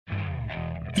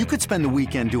You could spend the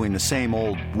weekend doing the same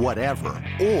old whatever,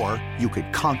 or you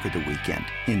could conquer the weekend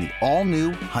in the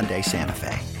all-new Hyundai Santa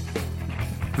Fe.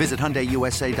 Visit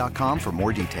HyundaiUSA.com for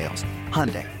more details.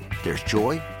 Hyundai, there's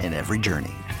joy in every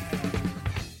journey.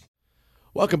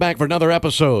 Welcome back for another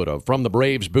episode of From the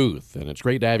Braves Booth, and it's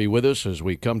great to have you with us as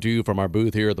we come to you from our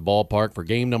booth here at the ballpark for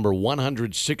game number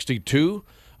 162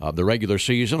 of the regular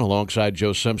season, alongside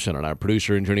Joe Simpson and our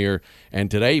producer, engineer, and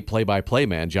today play-by-play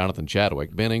man, Jonathan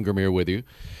Chadwick. Ben Ingram here with you.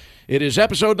 It is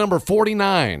episode number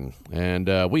 49,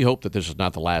 and we hope that this is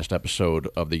not the last episode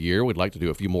of the year. We'd like to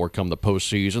do a few more come the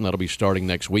postseason. That'll be starting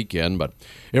next weekend, but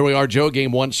here we are, Joe,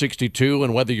 game 162,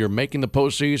 and whether you're making the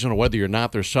postseason or whether you're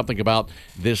not, there's something about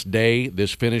this day,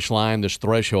 this finish line, this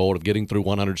threshold of getting through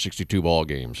 162 ball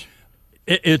games.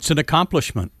 It's an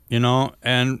accomplishment, you know,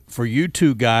 and for you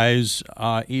two guys,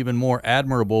 even more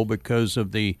admirable because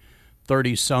of the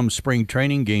 30-some spring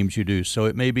training games you do. So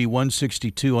it may be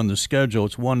 162 on the schedule.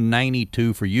 It's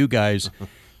 192 for you guys.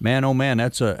 Man, oh man,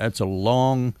 that's a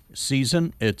long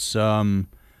season. It's somewhat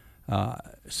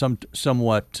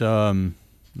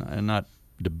not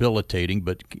debilitating,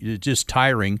 but just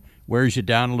tiring. Wears you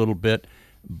down a little bit.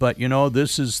 But, you know,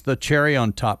 this is the cherry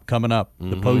on top coming up,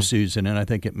 the postseason, and I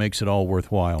think it makes it all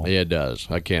worthwhile. Yeah, it does.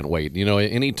 I can't wait. You know,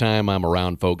 anytime I'm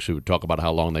around folks who talk about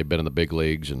how long they've been in the big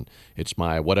leagues and it's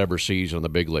my whatever season in the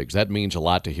big leagues, that means a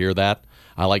lot to hear that.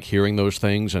 I like hearing those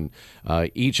things, and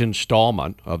each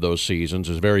installment of those seasons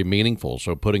is very meaningful.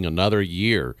 So putting another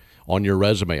year on your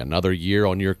resume, another year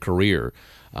on your career,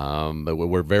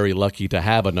 we're very lucky to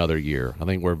have another year. I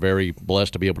think we're very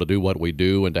blessed to be able to do what we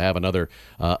do and to have another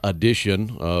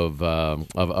edition of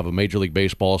a Major League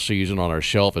Baseball season on our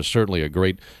shelf is certainly a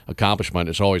great accomplishment.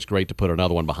 It's always great to put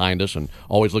another one behind us and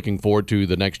always looking forward to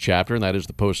the next chapter, and that is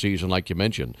the postseason, like you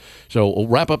mentioned. So we'll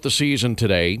wrap up the season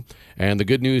today, and the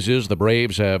good news is the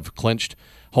Braves have clinched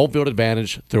home field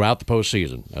advantage throughout the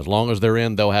postseason. As long as they're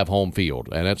in, they'll have home field,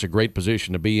 and that's a great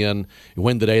position to be in. You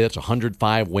win today, that's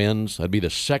 105 wins. That'd be the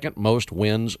second most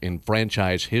wins in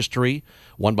franchise history,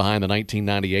 one behind the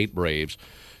 1998 Braves.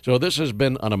 So this has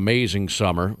been an amazing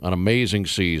summer, an amazing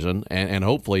season, and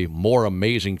hopefully more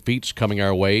amazing feats coming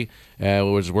our way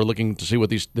as we're looking to see what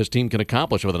this team can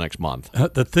accomplish over the next month.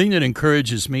 The thing that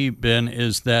encourages me, Ben,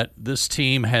 is that this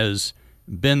team has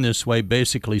been this way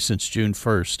basically since June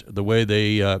 1st. The way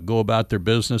they go about their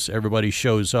business, everybody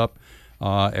shows up.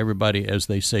 Everybody, as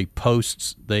they say,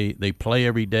 posts. They play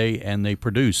every day and they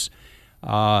produce.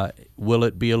 Will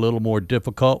it be a little more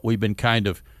difficult? We've been kind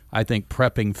of, I think,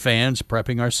 prepping fans,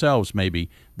 prepping ourselves maybe,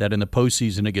 that in the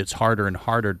postseason it gets harder and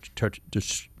harder to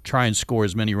try and score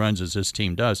as many runs as this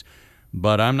team does.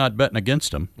 But I'm not betting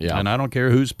against them, and I don't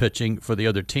care who's pitching for the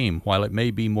other team. While it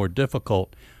may be more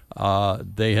difficult,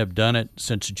 they have done it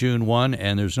since June 1,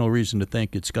 and there's no reason to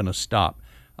think it's going to stop.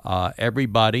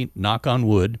 Everybody, knock on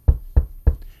wood,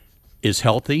 is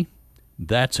healthy.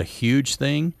 That's a huge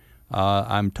thing.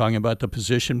 I'm talking about the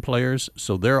position players,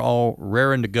 so they're all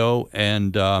raring to go.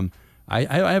 And I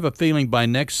have a feeling by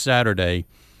next Saturday,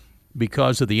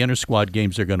 because of the inter-squad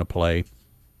games they're going to play,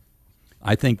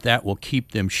 I think that will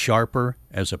keep them sharper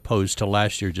as opposed to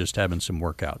last year just having some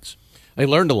workouts. They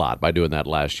learned a lot by doing that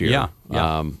last year.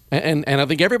 Yeah. And I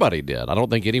think everybody did. I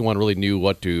don't think anyone really knew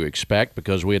what to expect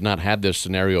because we had not had this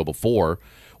scenario before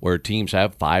where teams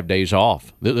have 5 days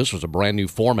off. This was a brand new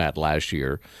format last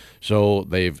year. So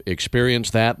they've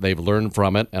experienced that, they've learned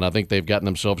from it, and I think they've gotten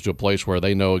themselves to a place where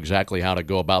they know exactly how to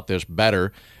go about this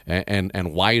better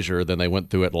and wiser than they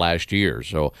went through it last year.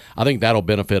 So I think that'll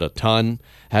benefit a ton.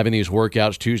 Having these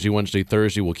workouts Tuesday, Wednesday,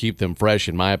 Thursday will keep them fresh,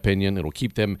 in my opinion. It'll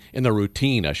keep them in the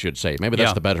routine, I should say. Maybe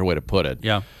that's the better way to put it.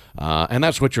 Yeah. And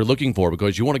that's what you're looking for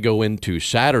because you want to go into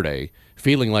Saturday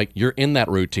feeling like you're in that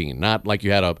routine, not like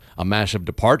you had a massive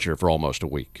departure for almost a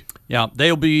week. Yeah,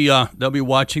 they'll be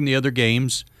watching the other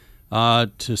games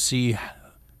to see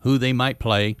who they might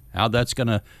play, how that's going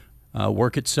to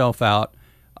work itself out.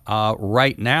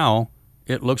 Right now,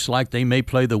 it looks like they may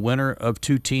play the winner of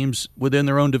two teams within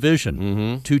their own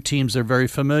division. Two teams they're very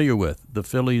familiar with, the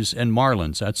Phillies and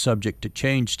Marlins. That's subject to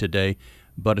change today,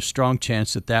 but a strong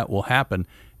chance that will happen.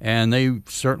 And they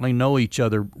certainly know each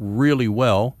other really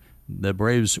well. The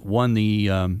Braves won the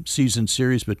season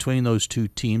series between those two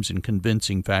teams in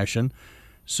convincing fashion.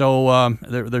 So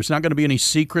there's not going to be any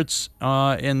secrets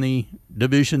in the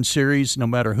division series, no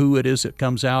matter who it is that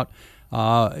comes out.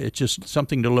 It's just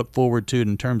something to look forward to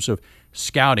in terms of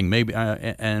scouting, maybe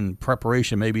and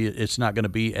preparation. Maybe it's not going to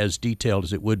be as detailed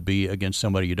as it would be against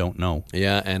somebody you don't know.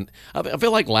 Yeah, and I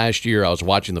feel like last year I was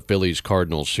watching the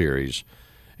Phillies-Cardinals series,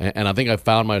 and I think I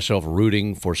found myself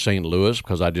rooting for St. Louis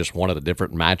because I just wanted a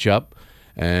different matchup.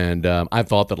 And I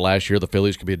thought that last year the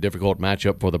Phillies could be a difficult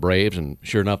matchup for the Braves, and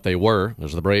sure enough they were,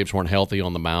 as the Braves weren't healthy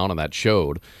on the mound, and that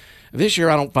showed. This year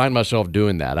I don't find myself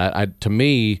doing that. To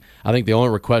me, I think the only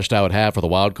request I would have for the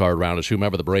wild card round is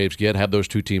whomever the Braves get, have those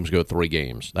two teams go 3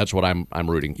 games. That's what I'm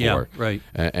rooting for. Yeah, right.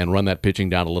 And run that pitching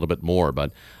down a little bit more.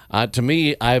 But to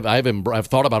me, I've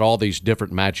thought about all these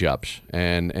different matchups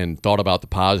and thought about the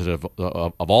positive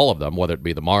of all of them, whether it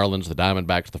be the Marlins, the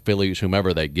Diamondbacks, the Phillies,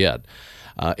 whomever they get.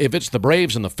 If it's the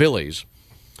Braves and the Phillies,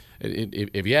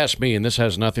 if you ask me, and this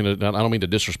has nothing to, I don't mean to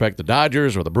disrespect the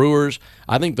Dodgers or the Brewers,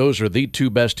 I think those are the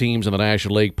 2 best teams in the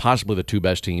National League, possibly the 2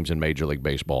 best teams in Major League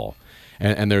Baseball.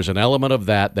 And there's an element of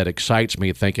that excites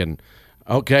me, thinking,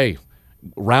 okay,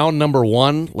 round number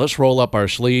 1, let's roll up our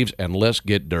sleeves and let's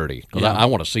get dirty. Because I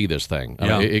want to see this thing.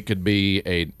 Yeah. It could be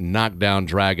a knockdown,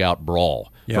 drag-out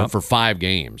brawl for 5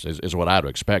 games is what I would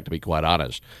expect, to be quite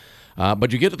honest.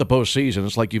 But you get to the postseason,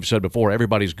 it's like you've said before,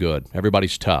 everybody's good.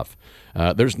 Everybody's tough.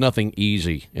 There's nothing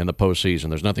easy in the postseason.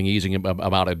 There's nothing easy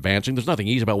about advancing. There's nothing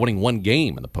easy about winning 1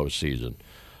 game in the postseason.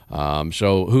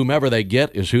 So whomever they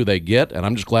get is who they get, and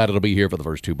I'm just glad it'll be here for the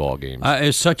first 2 ball games.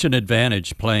 It's such an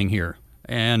advantage playing here.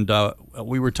 And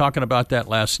we were talking about that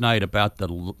last night, about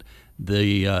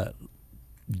the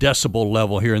decibel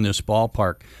level here in this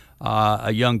ballpark.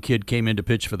 A young kid came in to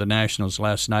pitch for the Nationals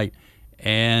last night,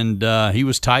 and he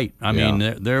was tight. I mean,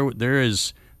 there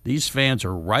is, these fans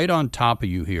are right on top of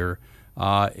you here.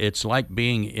 It's like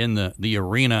being in the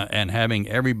arena and having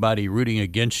everybody rooting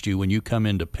against you when you come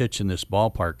in to pitch in this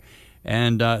ballpark.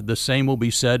 And the same will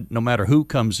be said no matter who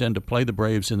comes in to play the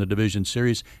Braves in the Division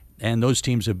Series. And those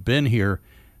teams have been here,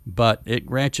 but it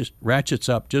ratchets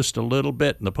up just a little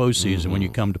bit in the postseason when you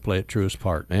come to play at Truist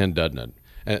Park. And doesn't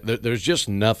it? There's just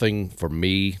nothing for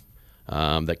me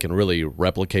that can really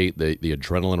replicate the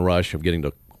adrenaline rush of getting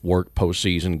to work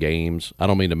postseason games. I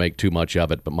don't mean to make too much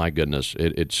of it, but my goodness,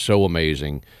 it's so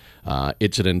amazing.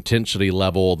 It's an intensity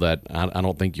level that I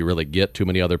don't think you really get too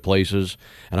many other places.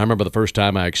 And I remember the first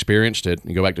time I experienced it,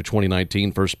 you go back to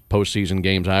 2019, first postseason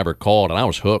games I ever called, and I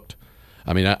was hooked.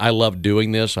 I mean, I love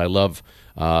doing this. I love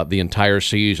the entire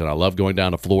season. I love going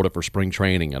down to Florida for spring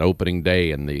training and opening day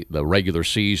and the regular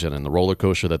season and the roller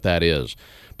coaster that is.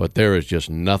 But there is just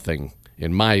nothing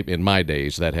in my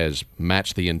days that has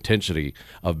matched the intensity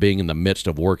of being in the midst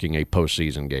of working a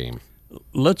postseason game.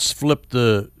 Let's flip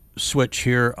the switch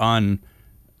here on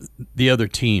the other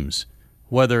teams,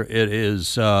 whether it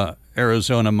is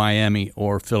Arizona, Miami,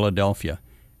 or Philadelphia,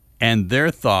 and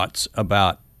their thoughts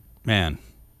about, man,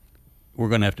 we're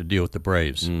going to have to deal with the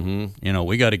Braves. Mm-hmm. You know,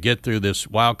 we got to get through this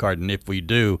wild card, and if we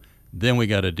do, then we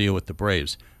got to deal with the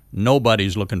Braves.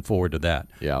 Nobody's looking forward to that.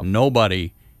 Yeah.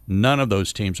 None of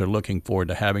those teams are looking forward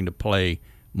to having to play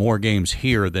more games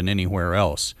here than anywhere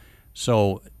else.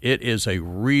 So it is a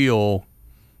real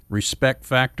respect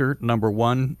factor, number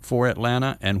 1, for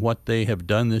Atlanta and what they have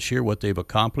done this year, what they've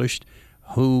accomplished,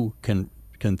 who can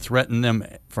threaten them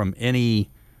from any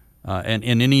and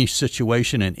in any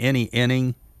situation, in any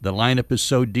inning. The lineup is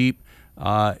so deep.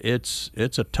 It's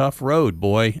a tough road,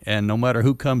 boy, and no matter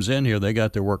who comes in here, they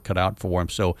got their work cut out for them.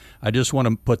 So I just want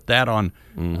to put that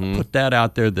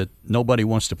out there, that nobody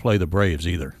wants to play the Braves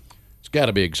either. It's got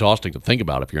to be exhausting to think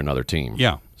about if you're another team.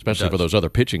 Yeah, especially for those other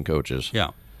pitching coaches.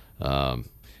 Yeah.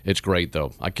 It's great,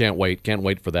 though. I can't wait. Can't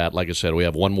wait for that. Like I said, we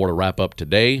have one more to wrap up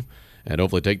today and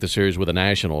hopefully take the series with the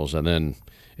Nationals, and then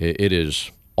it is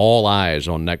all eyes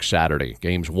on next Saturday.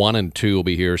 Games 1 and 2 will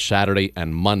be here Saturday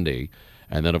and Monday.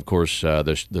 And then, of course,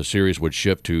 the series would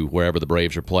shift to wherever the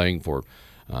Braves are playing for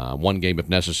 1 game if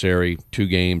necessary, 2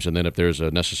 games, and then if there's a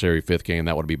necessary 5th game,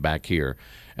 that would be back here,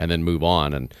 and then move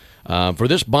on. And for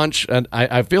this bunch, and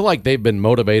I feel like they've been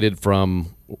motivated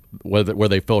from where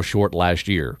they fell short last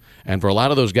year. And for a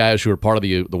lot of those guys who are part of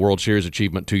the World Series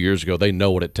achievement 2 years ago, they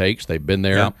know what it takes. They've been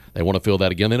there. Yeah. They want to feel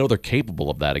that again. They know they're capable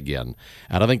of that again.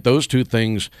 And I think those two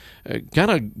things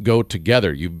kind of go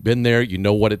together. You've been there. You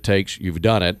know what it takes. You've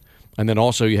done it. And then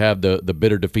also you have the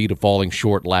bitter defeat of falling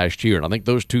short last year. And I think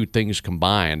those two things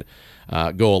combined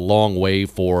go a long way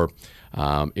for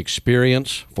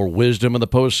experience, for wisdom in the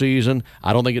postseason.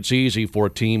 I don't think it's easy for a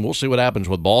team. We'll see what happens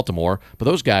with Baltimore, but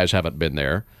those guys haven't been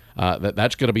there.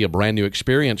 That's going to be a brand new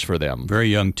experience for them. Very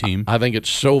young team. I think it's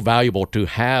so valuable to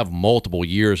have multiple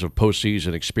years of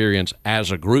postseason experience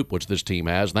as a group, which this team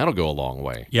has, and that'll go a long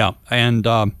way. Yeah, and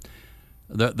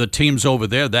the teams over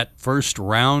there, that first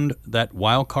round, that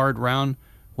wild card round,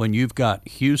 when you've got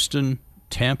Houston,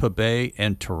 Tampa Bay,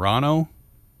 and Toronto,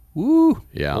 woo,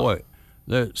 yeah, boy,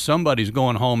 somebody's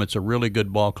going home. It's a really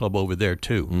good ball club over there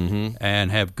too,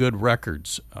 and have good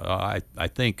records. I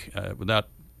think without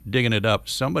digging it up,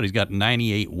 somebody's got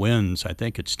 98 wins. I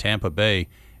think it's Tampa Bay,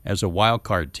 as a wild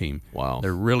card team. Wow.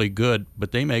 They're really good,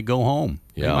 but they may go home.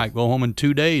 Yeah. They might go home in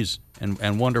 2 days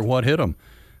and wonder what hit them.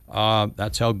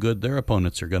 That's how good their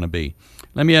opponents are going to be.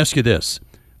 Let me ask you this.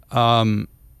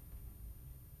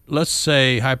 Let's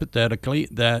say, hypothetically,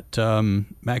 that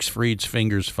Max Fried's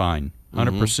finger's fine,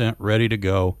 100% ready to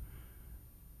go.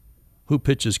 Who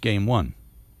pitches game one?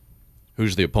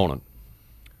 Who's the opponent?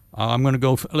 I'm going to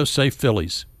go, let's say,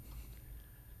 Phillies.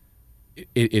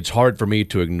 It's hard for me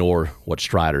to ignore what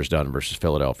Strider's done versus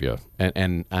Philadelphia.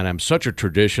 And I'm such a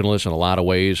traditionalist in a lot of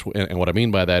ways. And what I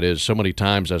mean by that is so many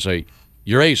times I say,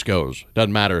 your ace goes.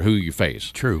 Doesn't matter who you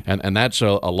face. True. And that's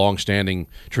a long-standing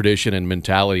tradition and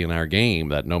mentality in our game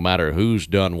that no matter who's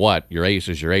done what, your ace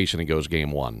is your ace and he goes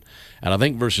game one. And I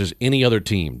think versus any other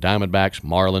team, Diamondbacks,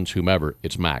 Marlins, whomever,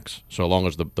 it's Max, so long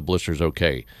as the blister's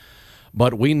okay.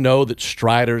 But we know that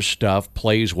Strider's stuff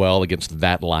plays well against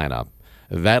that lineup.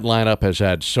 That lineup has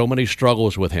had so many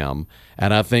struggles with him,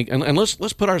 and I think, and let's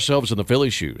put ourselves in the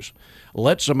Phillies' shoes.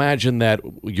 Let's imagine that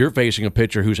you're facing a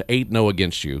pitcher who's 8-0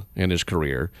 against you in his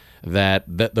career, that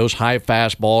those high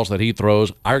fastballs that he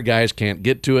throws, our guys can't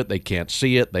get to it, they can't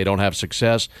see it, they don't have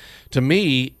success. To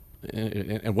me,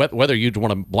 and whether you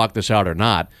want to block this out or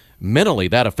not, mentally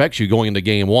that affects you going into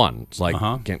game one. It's like,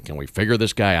 can we figure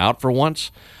this guy out for once?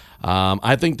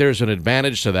 I think there's an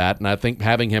advantage to that, and I think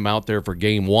having him out there for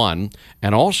game one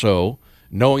and also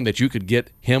knowing that you could get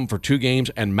him for 2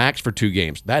 games and Max for 2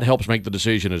 games, that helps make the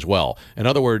decision as well. In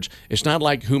other words, it's not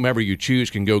like whomever you choose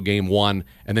can go game 1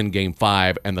 and then game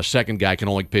 5, and the second guy can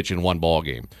only pitch in one ball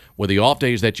game. With the off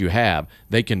days that you have,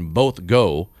 they can both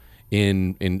go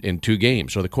in 2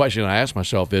 games. So the question I ask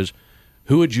myself is,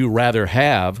 who would you rather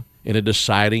have in a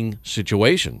deciding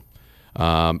situation?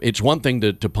 It's one thing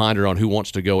to ponder on who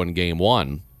wants to go in game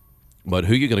 1, but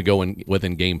who you're going to go with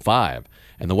in game 5.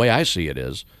 And the way I see it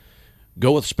is,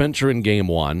 go with Spencer in game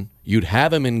 1. You'd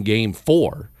have him in game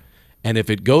 4. And if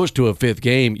it goes to a 5th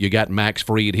game, you got Max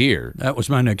Fried here. That was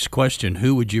my next question.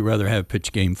 Who would you rather have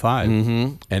pitch game 5?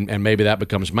 Mm-hmm. And maybe that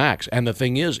becomes Max. And the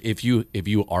thing is, if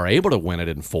you are able to win it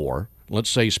in 4, let's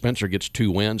say Spencer gets 2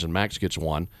 wins and Max gets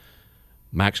 1,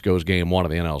 Max goes game 1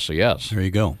 of the NLCS. There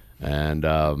you go. And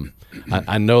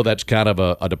I know that's kind of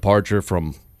a departure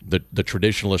from the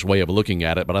traditionalist way of looking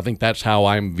at it, but I think that's how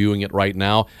I'm viewing it right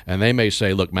now. And they may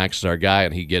say, look, Max is our guy,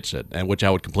 and he gets it, and which I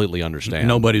would completely understand.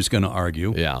 Nobody's going to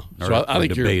argue. Yeah. So I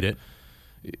think debate it.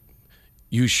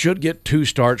 You should get 2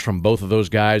 starts from both of those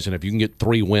guys, and if you can get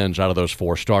 3 wins out of those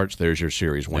 4 starts, there's your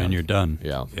series win. And you're done.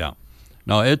 Yeah. Yeah.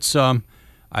 No, it's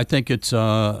I think it's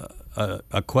a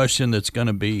question that's going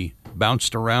to be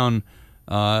bounced around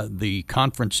the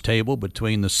conference table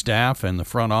between the staff and the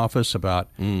front office about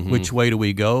which way do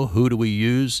we go, who do we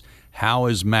use, how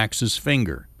is Max's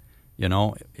finger? You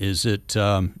know, is it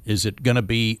going to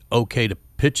be okay to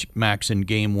pitch Max in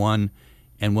game 1,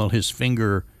 and will his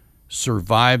finger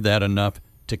survive that enough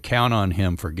to count on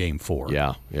him for game 4?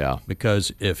 Yeah, yeah.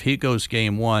 Because if he goes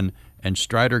game 1 and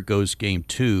Strider goes game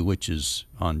 2, which is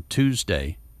on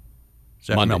Tuesday,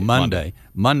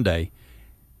 Monday,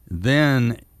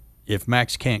 then if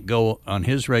Max can't go on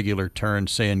his regular turn,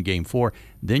 say in game 4,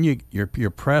 then you're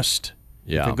pressed.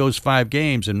 Yeah. If it goes 5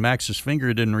 games and Max's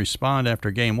finger didn't respond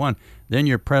after game 1, then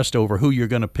you're pressed over who you're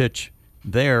going to pitch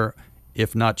there,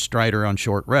 if not Strider on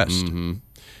short rest. Mm-hmm.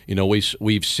 You know,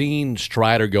 we've seen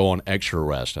Strider go on extra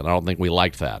rest, and I don't think we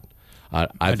liked that. I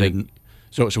think didn't.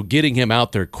 So getting him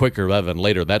out there quicker rather than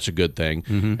later, that's a good thing.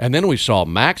 Mm-hmm. And then we saw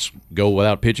Max go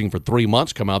without pitching for 3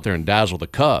 months, come out there and dazzle the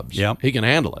Cubs. Yep. He can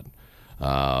handle it.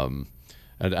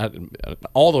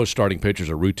 All those starting pitchers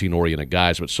are routine-oriented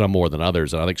guys, but some more than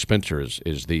others. And I think Spencer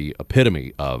is the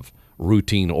epitome of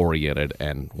routine-oriented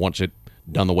and wants it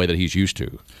done the way that he's used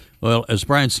to. Well, as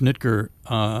Brian Snitker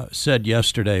said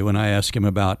yesterday when I asked him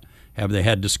about have they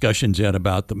had discussions yet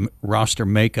about the roster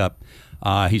makeup,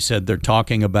 he said they're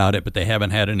talking about it, but they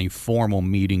haven't had any formal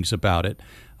meetings about it.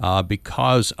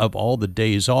 Because of all the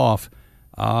days off,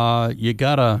 you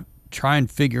got to try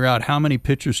and figure out how many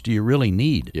pitchers do you really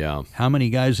need. Yeah. How many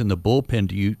guys in the bullpen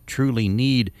do you truly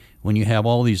need when you have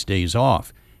all these days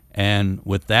off? And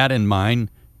with that in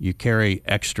mind, you carry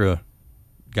extra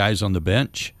guys on the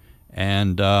bench,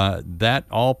 and that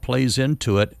all plays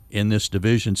into it in this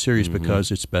division series because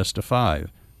it's best of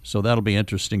 5. So that'll be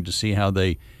interesting to see how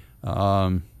they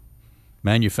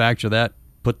manufacture that,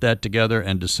 put that together,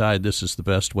 and decide this is the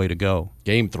best way to go.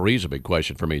 Game 3 is a big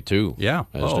question for me, too. Yeah.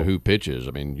 As to who pitches.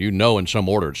 I mean, in some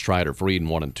order it's Strider, Fried, in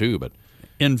 1 and 2, but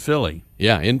in Philly.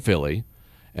 Yeah, in Philly.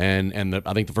 And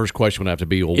I think the first question would have to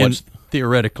be, well, what's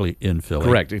theoretically in Philly?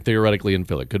 Correct. Theoretically in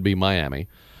Philly. Could be Miami.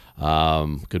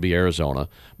 Could be Arizona.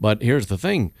 But here's the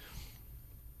thing.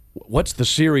 What's the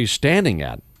series standing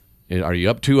at? Are you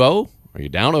up 2-0? Are you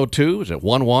down 0-2? Is it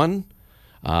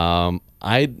 1-1?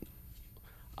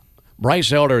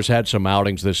 Bryce Elder has had some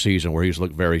outings this season where he's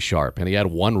looked very sharp, and he had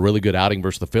one really good outing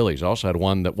versus the Phillies. Also had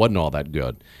one that wasn't all that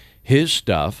good. His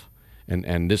stuff,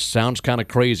 and this sounds kind of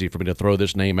crazy for me to throw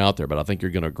this name out there, but I think you're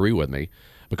going to agree with me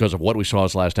because of what we saw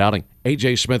his last outing,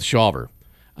 A.J. Smith-Shawver.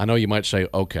 I know you might say,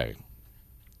 okay,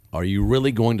 are you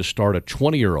really going to start a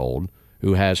 20-year-old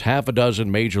who has half a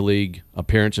dozen Major League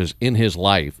appearances in his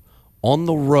life on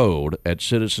the road at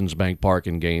Citizens Bank Park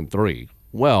in Game 3?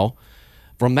 Well,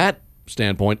 from that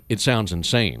standpoint, it sounds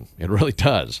insane. It really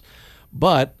does.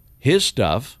 But his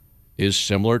stuff is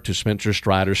similar to Spencer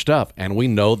Strider's stuff, and we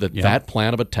know that that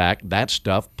plan of attack, that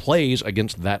stuff, plays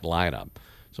against that lineup.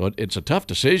 So it's a tough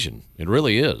decision. It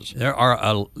really is. There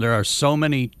are so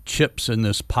many chips in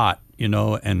this pot,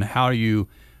 and how you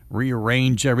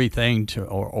rearrange everything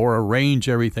or arrange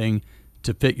everything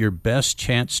to fit your best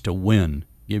chance to win,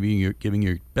 giving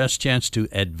your best chance to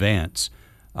advance.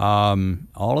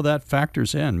 All of that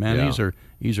factors in, man. Yeah.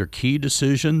 These are key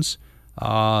decisions.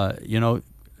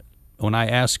 When I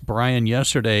asked Brian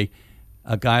yesterday,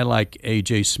 a guy like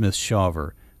A.J.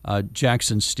 Smith-Shawver,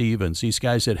 Jackson Stevens, these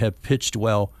guys that have pitched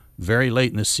well very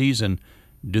late in the season,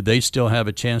 do they still have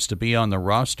a chance to be on the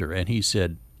roster? And he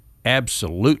said,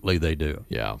 absolutely they do.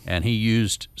 Yeah. And he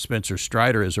used Spencer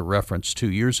Strider as a reference 2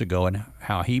 years ago and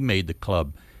how he made the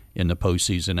club in the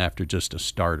postseason after just a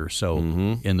start or so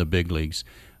in the big leagues.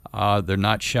 They're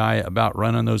not shy about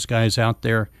running those guys out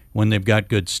there when they've got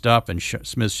good stuff, and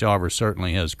Smith-Shawver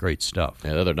certainly has great stuff.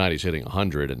 Yeah, the other night he's hitting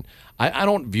 100, and I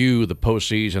don't view the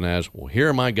postseason as, well, here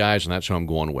are my guys, and that's who I'm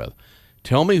going with.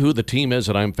 Tell me who the team is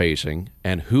that I'm facing,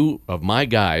 and who of my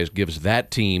guys gives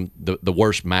that team the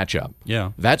worst matchup.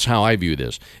 Yeah. That's how I view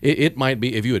this. It might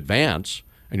be, if you advance,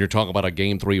 and you're talking about a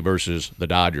Game 3 versus the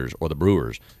Dodgers or the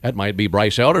Brewers, that might be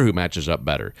Bryce Elder who matches up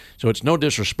better. So it's no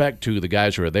disrespect to the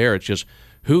guys who are there. It's just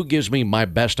who gives me my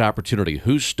best opportunity,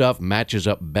 whose stuff matches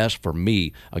up best for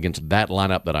me against that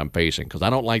lineup that I'm facing. Because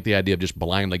I don't like the idea of just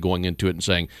blindly going into it and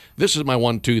saying, this is my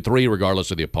 1, 2, 3,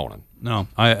 regardless of the opponent. No,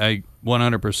 I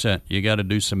 100%. You got to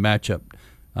do some matchup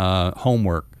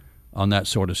homework on that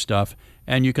sort of stuff.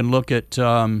 And you can look at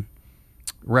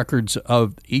records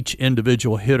of each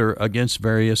individual hitter against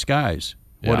various guys.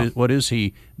 Yeah. What is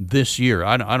he this year?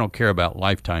 I don't care about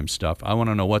lifetime stuff. I want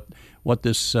to know what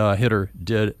this hitter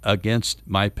did against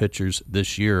my pitchers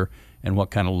this year and what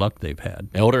kind of luck they've had.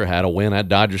 Elder had a win at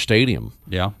Dodger Stadium.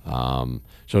 Yeah.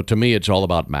 So to me, it's all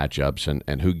about matchups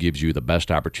and who gives you the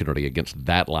best opportunity against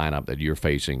that lineup that you're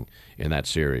facing in that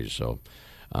series. So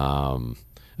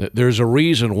there's a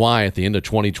reason why at the end of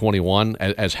 2021,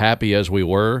 as happy as we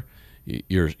were,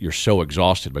 you're so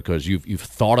exhausted because you've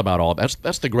thought about all.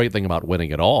 That's the great thing about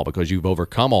winning it all, because you've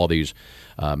overcome all these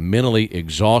mentally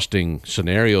exhausting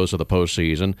scenarios of the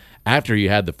postseason after you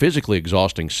had the physically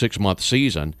exhausting 6-month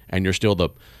season, and you're still the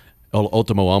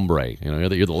ultimo hombre. You're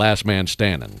the last man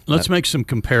standing. Let's make some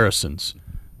comparisons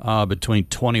between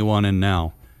 21 and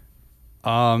now.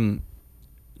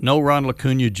 No Ronald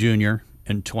Acuna Jr.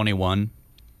 in 21.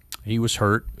 He was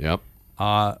hurt. Yep.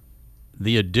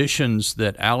 The additions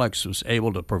that Alex was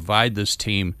able to provide this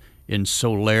team in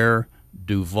Soler,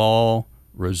 Duvall,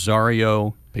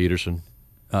 Rosario, Peterson,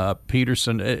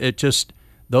 it just,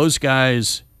 those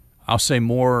guys, I'll say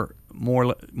more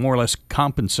or less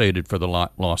compensated for the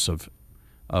loss of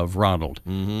Ronald.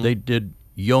 Mm-hmm. They did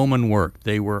yeoman work.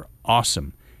 They were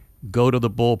awesome. Go to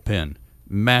the bullpen.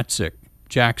 Matzik,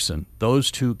 Jackson, those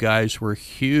two guys were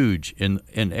huge in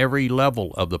every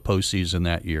level of the postseason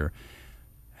that year.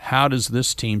 How does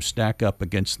this team stack up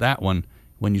against that one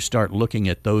when you start looking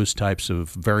at those types of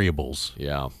variables?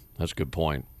 Yeah, that's a good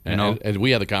point. And we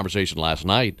had the conversation last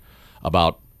night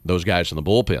about those guys in the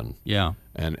bullpen. Yeah.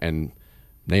 And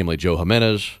namely Joe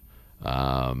Jimenez,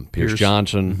 Pierce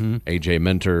Johnson, A.J.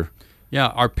 Minter. Yeah,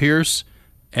 are Pierce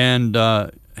and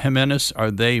Jimenez,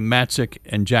 are they Matzik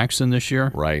and Jackson this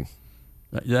year? Right.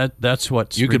 That's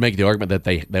what you could make the argument that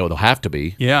they will have to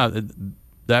be. Yeah,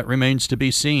 that remains to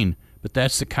be seen. But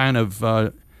that's the kind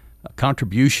of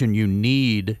contribution you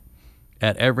need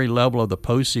at every level of the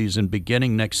postseason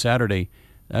beginning next Saturday.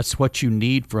 That's what you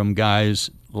need from guys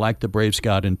like the Braves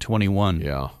got in 21.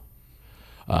 Yeah.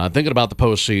 Thinking about the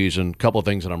postseason, a couple of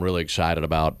things that I'm really excited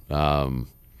about.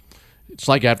 It's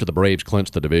like after the Braves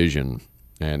clinched the division,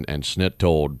 and Snit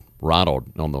told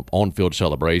Ronald on the on-field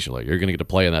celebration, like, you're going to get to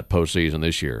play in that postseason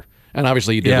this year. And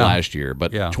obviously he did last year,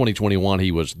 but 2021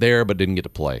 he was there but didn't get to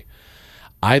play.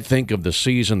 I think of the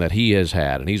season that he has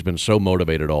had, and he's been so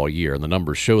motivated all year, and the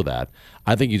numbers show that.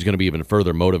 I think he's going to be even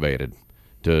further motivated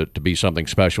to be something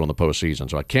special in the postseason.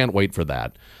 So I can't wait for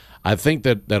that. I think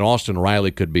that Austin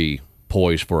Riley could be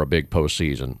poised for a big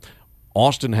postseason.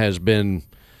 Austin has been,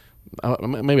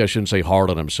 maybe I shouldn't say hard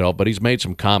on himself, but he's made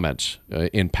some comments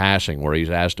in passing where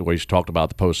he's talked about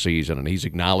the postseason, and he's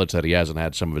acknowledged that he hasn't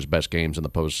had some of his best games in the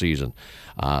postseason.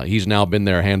 He's now been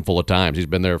there a handful of times. He's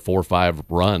been there 4 or 5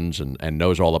 runs and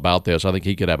knows all about this. I think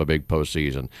he could have a big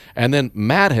postseason. And then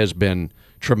Matt has been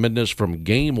tremendous from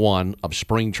game 1 of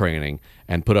spring training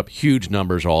and put up huge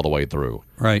numbers all the way through.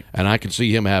 Right. And I could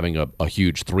see him having a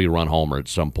huge 3-run homer at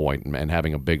some point and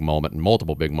having a big moment and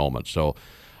multiple big moments. So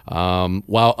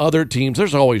while other teams,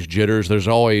 there's always jitters, there's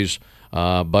always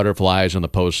butterflies in the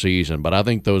postseason, but I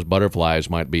think those butterflies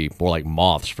might be more like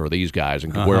moths for these guys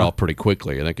and could wear off pretty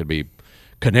quickly. And it could be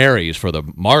canaries for the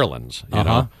Marlins, you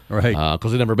know, right?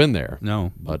 Because they've never been there.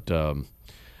 No. But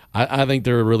I think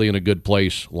they're really in a good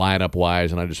place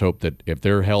lineup-wise, and I just hope that if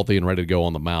they're healthy and ready to go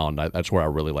on the mound, that's where I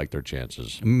really like their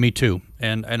chances. Me too.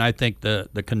 And I think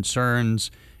the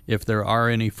concerns, if there are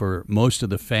any for most of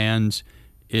the fans,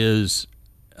 is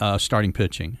starting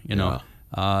pitching. You know,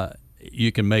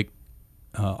 you can make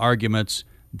arguments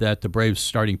that the Braves'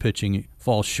 starting pitching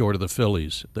falls short of the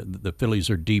Phillies. The Phillies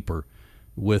are deeper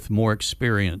with more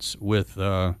experience with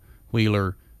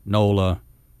Wheeler, Nola,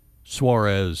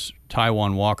 Suarez,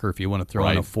 Taijuan Walker, if you want to throw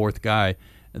in a fourth guy,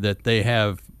 that they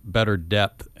have better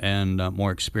depth and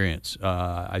more experience.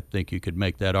 I think you could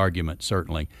make that argument,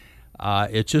 certainly.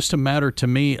 It's just a matter to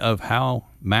me of how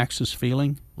Max is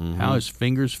feeling, how his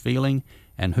finger's feeling,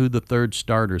 and who the third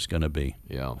starter is going to be.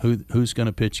 Yeah. Who's going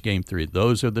to pitch Game 3?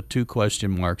 Those are the 2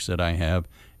 question marks that I have,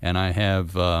 and I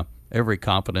have every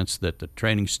confidence that the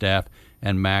training staff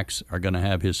and Max are going to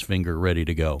have his finger ready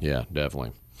to go. Yeah,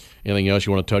 definitely. Anything else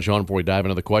you want to touch on before we dive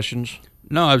into the questions?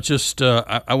 No, I was just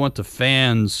I want the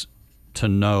fans to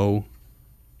know,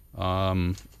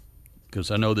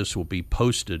 because I know this will be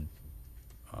posted.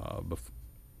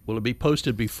 Will it be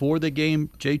posted before the game,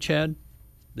 J. Chad?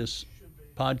 This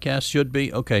podcast should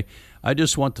be? Okay. I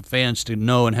just want the fans to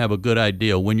know and have a good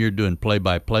idea when you're doing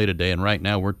play-by-play today, and right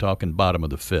now we're talking bottom of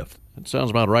the 5th. That sounds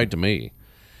about right to me.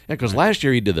 Yeah, because last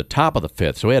year he did the top of the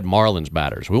 5th, so we had Marlins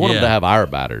batters. We want him to have our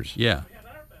batters. Yeah.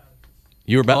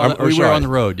 You were we were on the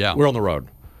road, yeah. We're on the road.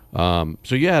 So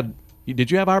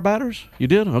did you have our batters? You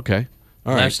did? Okay.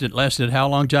 All right. Lasted how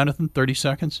long, Jonathan? 30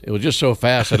 seconds? It was just so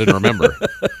fast I didn't remember.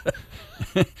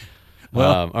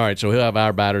 Well, all right, so he'll have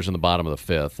our batters in the bottom of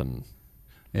the 5th. And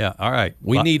yeah, all right.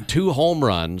 We need 2 home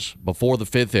runs before the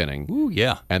 5th inning. Ooh,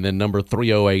 yeah. And then number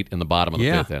 308 in the bottom of the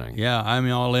 5th inning. Yeah,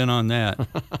 I'm all in on that.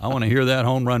 I want to hear that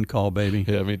home run call, baby.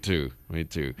 Yeah, me too.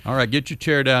 All right, get your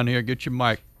chair down here. Get your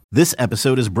mic. This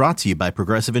episode is brought to you by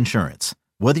Progressive Insurance.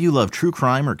 Whether you love true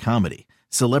crime or comedy,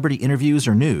 celebrity interviews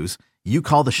or news, you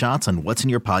call the shots on what's in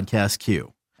your podcast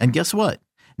queue. And guess what?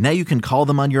 Now you can call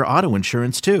them on your auto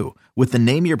insurance too with the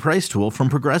Name Your Price tool from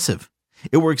Progressive.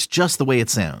 It works just the way it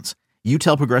sounds. You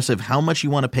tell Progressive how much you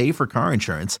want to pay for car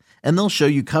insurance, and they'll show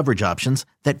you coverage options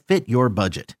that fit your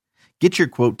budget. Get your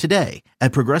quote today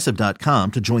at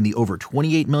Progressive.com to join the over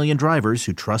 28 million drivers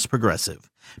who trust Progressive.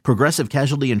 Progressive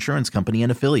Casualty Insurance Company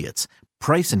and Affiliates.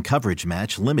 Price and coverage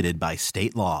match limited by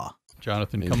state law.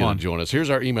 Jonathan, come on. Join us. Here's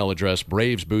our email address,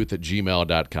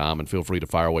 bravesbooth@gmail.com, and feel free to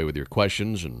fire away with your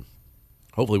questions, and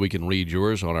hopefully we can read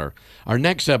yours on our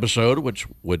next episode, which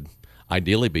would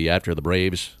ideally be after the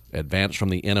Braves advance from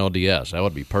the NLDS. That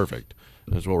would be perfect.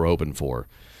 That's what we're hoping for.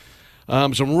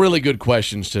 Some really good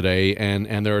questions today,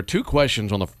 and there are 2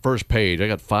 questions on the first page. I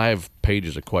got 5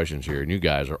 pages of questions here, and you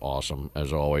guys are awesome,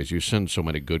 as always. You send so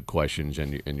many good questions,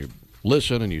 and you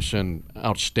listen, and you send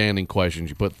outstanding questions.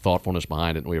 You put thoughtfulness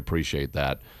behind it, and we appreciate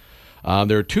that.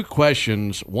 There are 2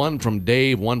 questions, one from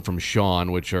Dave, one from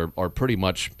Sean, which are pretty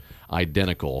much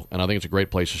identical, and I think it's a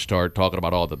great place to start talking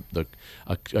about all the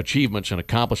achievements and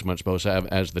accomplishments both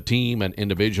as the team and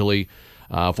individually.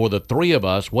 For the 3 of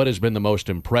us, what has been the most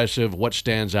impressive? What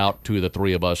stands out to the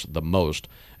 3 of us the most?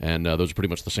 And those are pretty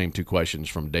much the same 2 questions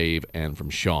from Dave and from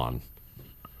Sean.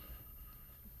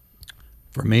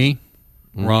 For me,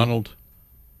 Ronald,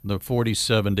 the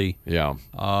 40-70. Yeah.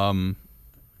 I'm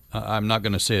not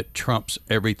going to say it trumps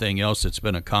everything else that's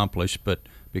been accomplished, but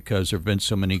because there have been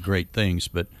so many great things.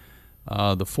 But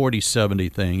the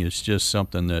 40-70 thing is just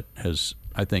something that has,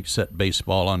 I think, set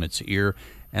baseball on its ear.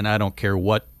 And I don't care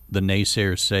what the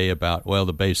naysayers say about, well,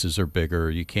 the bases are bigger,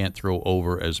 you can't throw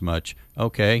over as much.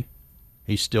 Okay,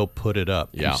 he still put it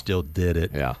up. Yeah. He still did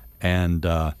it. Yeah. And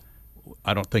I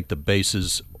don't think the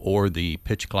bases or the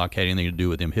pitch clock had anything to do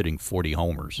with him hitting 40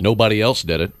 homers. Nobody else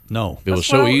did it. No. It was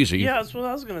so easy. Yeah, that's what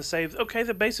I was going to say. Okay,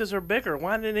 the bases are bigger.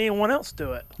 Why didn't anyone else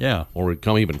do it? Yeah. Or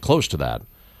come even close to that.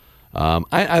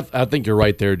 I think you're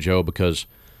right there, Joe, because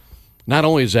not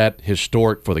only is that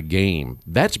historic for the game,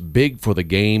 that's big for the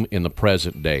game in the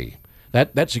present day.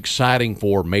 That's exciting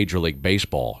for Major League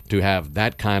Baseball to have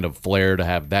that kind of flair, to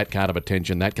have that kind of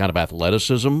attention, that kind of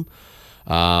athleticism.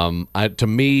 To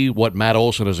me, what Matt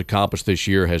Olson has accomplished this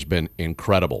year has been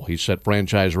incredible. He's set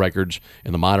franchise records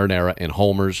in the modern era in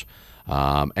homers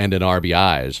and in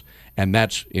RBIs, and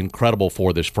that's incredible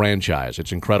for this franchise.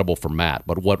 It's incredible for Matt.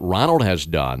 But what Ronald has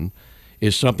done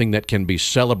is something that can be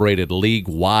celebrated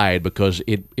league-wide because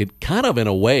it kind of, in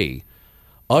a way,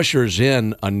 ushers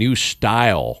in a new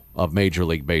style of Major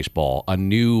League Baseball, a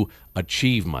new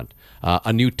achievement,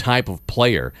 a new type of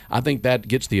player. I think that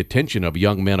gets the attention of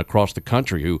young men across the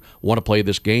country who want to play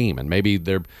this game, and maybe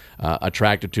they're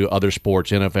attracted to other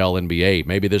sports, NFL, NBA.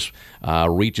 Maybe this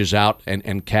reaches out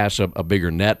and casts a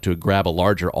bigger net to grab a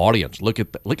larger audience. Look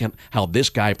at how this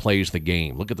guy plays the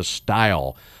game. Look at the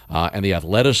style and the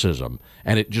athleticism,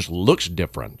 and it just looks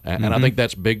different. And I think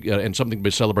that's big and something to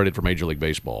be celebrated for Major League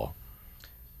Baseball.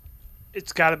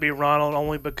 It's got to be Ronald,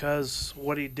 only because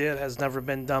what he did has never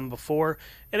been done before,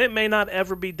 and it may not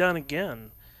ever be done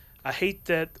again. I hate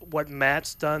that what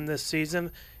Matt's done this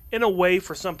season, in a way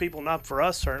for some people, not for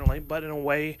us certainly, but in a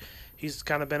way he's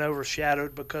kind of been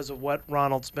overshadowed because of what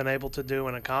Ronald's been able to do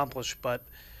and accomplish. But,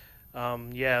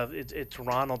 it's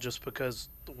Ronald just because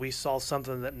we saw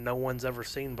something that no one's ever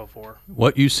seen before.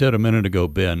 What you said a minute ago,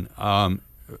 Ben,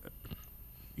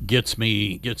 gets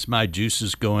my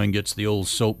juices going, gets the old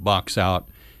soapbox out,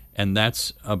 and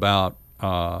that's about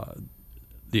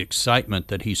the excitement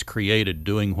that he's created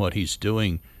doing what he's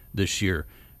doing this year,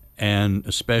 and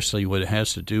especially what it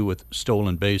has to do with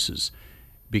stolen bases,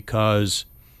 because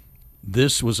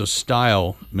this was a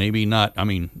style, maybe not, I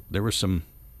mean, there were some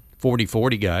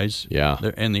 40-40 guys. Yeah.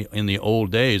 In the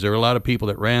old days, there were a lot of people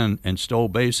that ran and stole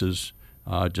bases.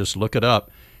 Just look it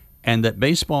up. And that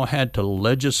baseball had to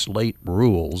legislate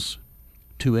rules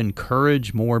to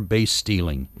encourage more base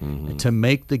stealing, to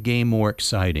make the game more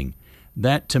exciting.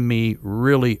 That, to me,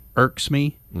 really irks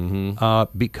me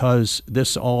because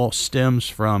this all stems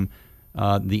from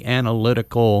the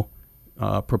analytical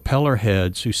propeller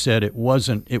heads who said it was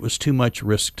too much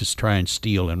risk to try and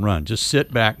steal and run. Just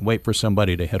sit back, wait for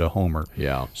somebody to hit a homer.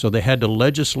 Yeah. So they had to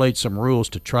legislate some rules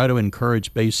to try to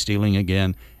encourage base stealing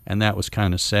again, and that was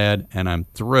kind of sad, and I'm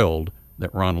thrilled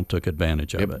that Ronald took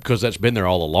advantage of it. Because that's been there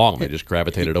all along. They just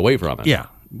gravitated away from it. Yeah.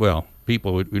 Well,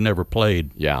 people who never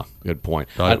played Yeah, good point.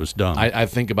 thought it was dumb. I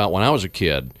think about when I was a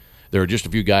kid, there were just a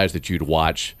few guys that you'd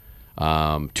watch.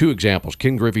 Two examples,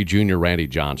 Ken Griffey Jr., Randy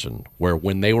Johnson, where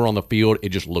when they were on the field, it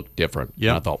just looked different. Yeah.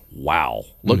 And I thought, wow,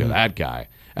 look at that guy.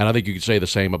 And I think you could say the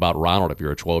same about Ronald if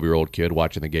you're a 12-year-old kid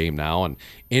watching the game now and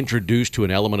introduced to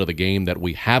an element of the game that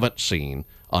we haven't seen,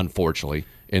 unfortunately,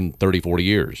 in 30, 40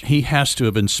 years. He has to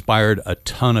have inspired a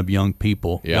ton of young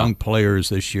people, Yeah. young players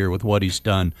this year with what he's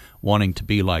done, wanting to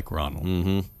be like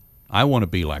Ronald. I want to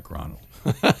be like Ronald.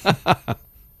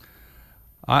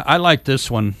 I like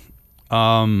this one.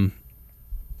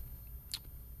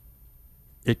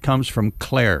 It comes from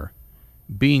Claire.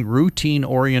 Being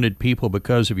routine-oriented people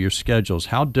because of your schedules,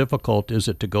 how difficult is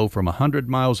it to go from 100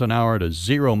 miles an hour to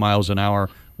 0 miles an hour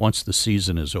once the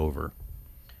season is over?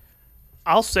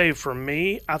 I'll say for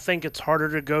me, I think it's harder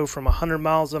to go from 100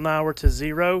 miles an hour to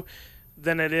 0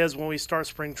 than it is when we start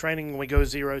spring training and we go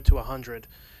 0 to 100,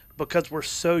 because we're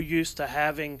so used to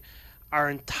having our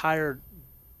entire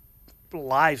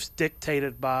lives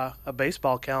dictated by a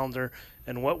baseball calendar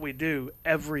and what we do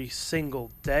every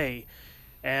single day.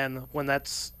 And when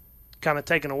that's kind of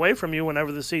taken away from you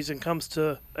whenever the season comes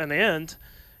to an end,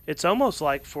 it's almost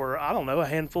like for, I don't know, a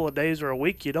handful of days or a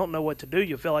week, you don't know what to do.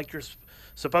 You feel like you're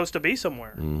supposed to be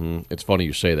somewhere. It's funny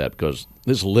you say that because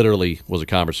this literally was a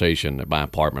conversation at my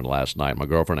apartment last night. My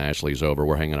girlfriend Ashley's over.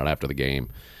 We're hanging out after the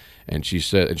game. And she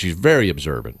said, and she's very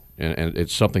observant. And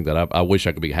it's something that I wish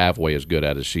I could be halfway as good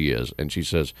at as she is. And she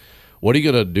says, what are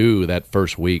you going to do that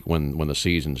first week when the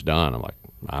season's done? I'm like,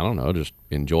 I don't know, just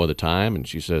enjoy the time. And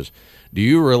she says, do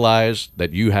you realize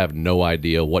that you have no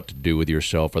idea what to do with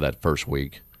yourself for that first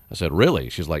week? I said, really?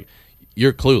 She's like,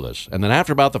 you're clueless. And then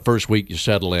after about the first week, you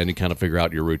settle in, you kind of figure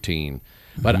out your routine.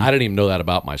 But I didn't even know that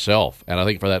about myself. And I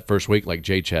think for that first week, like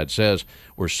J. Chad says,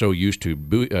 we're so used to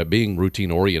being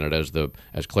routine-oriented,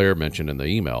 as Claire mentioned in the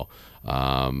email,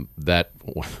 that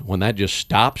when that just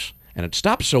stops, and it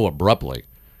stops so abruptly,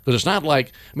 because it's not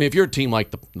like, I mean, if you're a team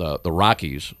like the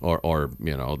Rockies or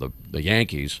you know the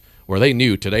Yankees, where they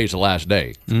knew today's the last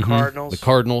day. Cardinals. The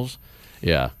Cardinals,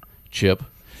 yeah, Chip.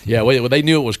 Yeah, they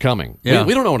knew it was coming. Yeah.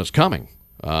 We don't know when it's coming.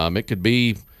 It could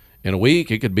be in a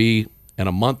week. It could be in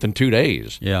a month and 2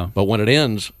 days. Yeah. But when it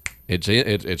ends,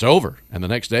 it's over. And the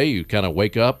next day you kind of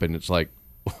wake up and it's like,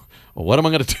 well, what am I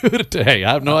going to do today?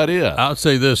 I have no idea. I'll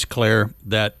say this, Claire,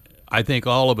 that I think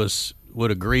all of us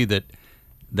would agree that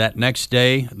next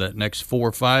day, that next 4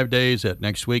 or 5 days, that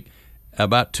next week,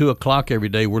 about 2 o'clock every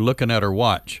day, we're looking at our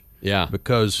watch. Yeah.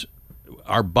 Because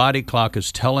our body clock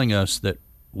is telling us that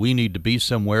we need to be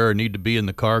somewhere or need to be in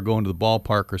the car going to the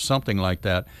ballpark or something like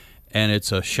that. And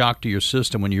it's a shock to your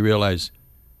system when you realize,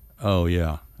 oh,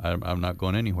 yeah, I'm not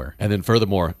going anywhere. And then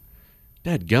furthermore,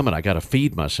 dadgummit, I got to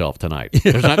feed myself tonight.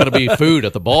 There's not going to be food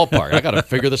at the ballpark. I got to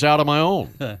figure this out on my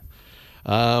own.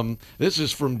 This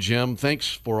is from Jim. Thanks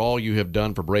for all you have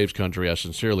done for Braves country. I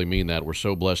sincerely mean that. We're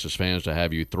so blessed as fans to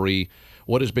have you three.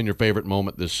 What has been your favorite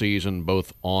moment this season,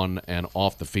 both on and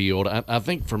off the field? I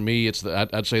think for me,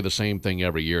 I'd say the same thing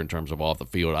every year in terms of off the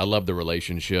field. I love the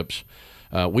relationships.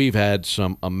 We've had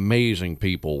some amazing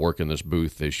people work in this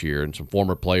booth this year, and some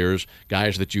former players,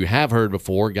 guys that you have heard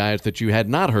before, guys that you had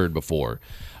not heard before.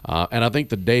 And I think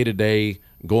the day-to-day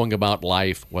going about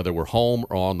life, whether we're home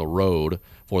or on the road,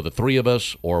 for the three of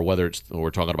us, or whether we're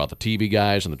talking about the TV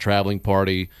guys and the traveling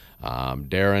party,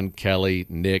 Darren, Kelly,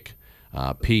 Nick,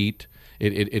 Pete,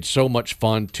 it's so much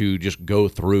fun to just go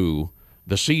through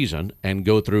the season and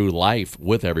go through life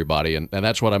with everybody, and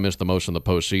that's what I miss the most in the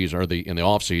postseason or in the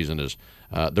off season is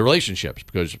the relationships,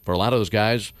 because for a lot of those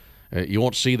guys, you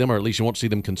won't see them, or at least you won't see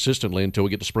them consistently until we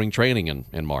get to spring training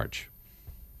in March.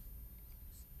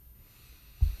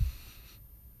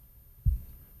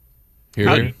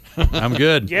 Here. I'm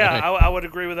good. Yeah, I would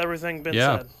agree with everything Ben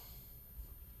said.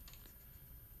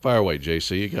 Fire away,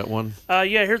 JC. You got one?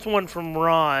 Yeah, here's one from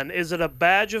Ron. Is it a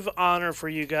badge of honor for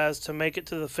you guys to make it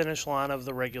to the finish line of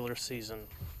the regular season?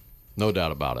 No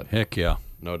doubt about it. Heck yeah.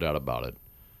 No doubt about it.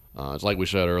 It's like we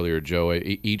said earlier, Joe,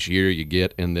 each year you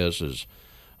get in this is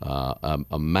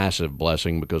a massive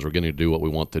blessing, because we're getting to do what we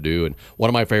want to do. And one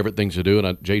of my favorite things to do,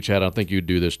 and J-Chad, I think you'd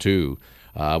do this too,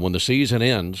 when the season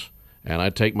ends and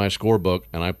I take my scorebook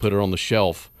and I put it on the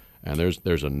shelf, and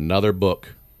there's another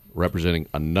book representing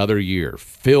another year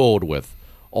filled with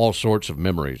all sorts of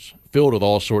memories, filled with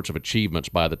all sorts of achievements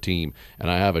by the team. And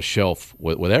I have a shelf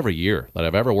with every year that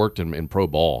I've ever worked in pro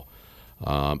ball.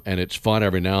 And it's fun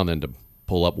every now and then to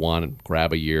pull up one and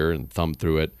grab a year and thumb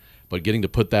through it. But getting to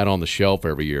put that on the shelf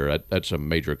every year, that's a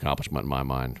major accomplishment in my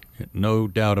mind. No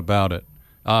doubt about it.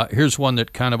 Here's one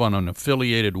that kind of on an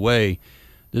affiliated way.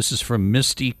 This is from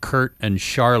Misty, Kurt, and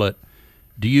Charlotte.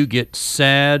 Do you get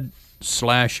sad/wistful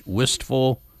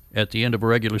at the end of a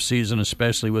regular season,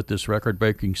 especially with this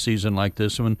record-breaking season like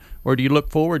this one, or do you look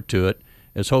forward to it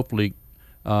as hopefully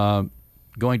going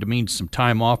to mean some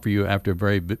time off for you after a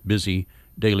very busy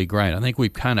daily grind? I think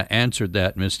we've kind of answered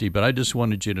that, Misty, but I just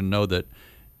wanted you to know that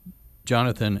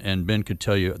Jonathan and Ben could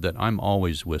tell you that I'm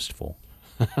always wistful.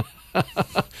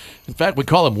 In fact, we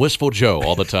call him Wistful Joe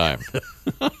all the time.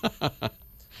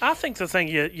 I think the thing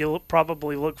you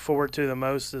probably look forward to the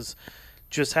most is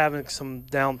just having some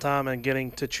downtime and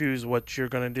getting to choose what you're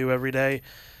going to do every day,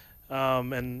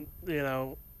 and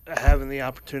having the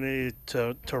opportunity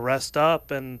to rest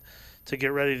up and to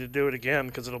get ready to do it again,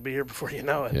 because it'll be here before you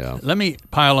know it. Yeah. Let me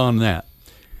pile on that.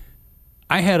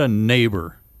 I had a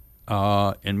neighbor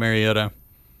in Marietta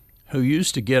who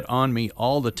used to get on me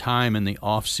all the time in the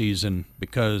off season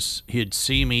because he'd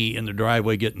see me in the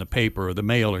driveway getting the paper or the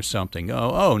mail or something.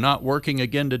 Oh, not working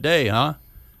again today, huh?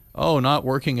 Oh, not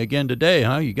working again today,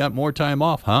 huh? You got more time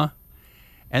off, huh?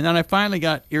 And then I finally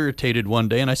got irritated one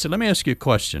day, and I said, let me ask you a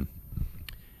question.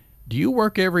 Do you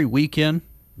work every weekend?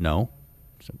 No.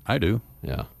 I said, I do.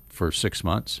 Yeah. For 6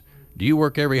 months. Do you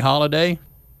work every holiday?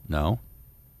 No.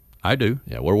 I do.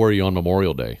 Yeah, where were you on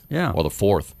Memorial Day? Yeah. Or the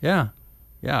 4th? Yeah.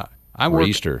 Yeah. Or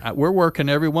Easter. We're working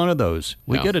every one of those.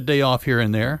 We Yeah. get a day off here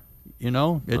and there.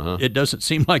 It doesn't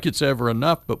seem like it's ever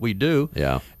enough, but we do.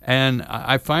 Yeah. And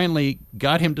I finally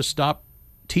got him to stop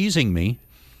teasing me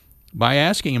by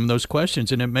asking him those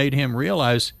questions, and it made him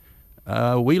realize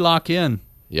we lock in.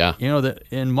 Yeah. That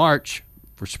in March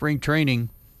for spring training,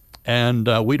 and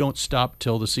we don't stop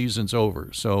till the season's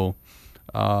over. So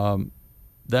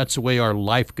that's the way our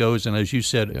life goes. And as you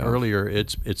said earlier,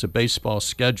 it's a baseball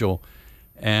schedule.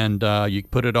 And you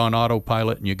put it on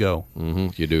autopilot and you go.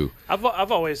 Mm-hmm, you do.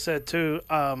 I've always said, too,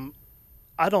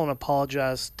 I don't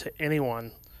apologize to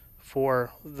anyone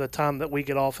for the time that we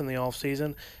get off in the off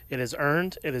season. It is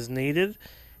earned. It is needed.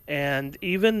 And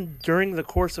even during the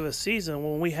course of a season,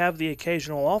 when we have the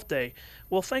occasional off day,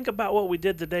 well, think about what we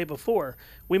did the day before.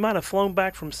 We might have flown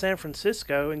back from San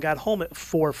Francisco and got home at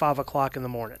 4 or 5 o'clock in the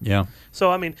morning. Yeah.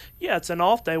 So, it's an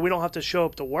off day. We don't have to show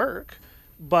up to work,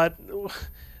 but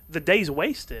the day's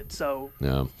wasted. So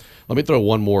yeah. Let me throw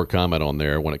one more comment on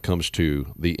there when it comes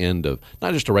to the end of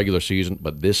not just a regular season,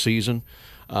 but this season.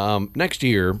 Next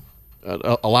year,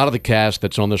 a lot of the cast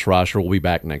that's on this roster will be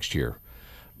back next year.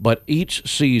 But each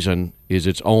season is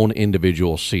its own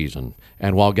individual season.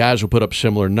 And while guys will put up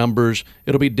similar numbers,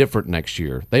 it'll be different next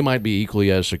year. They might be equally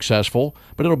as successful,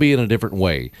 but it'll be in a different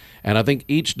way. And I think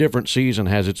each different season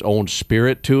has its own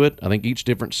spirit to it. I think each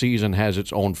different season has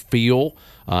its own feel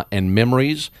and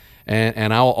memories.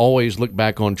 And I'll always look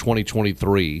back on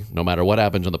 2023, no matter what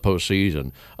happens in the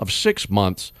postseason, of 6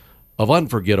 months of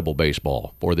unforgettable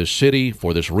baseball for this city,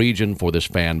 for this region, for this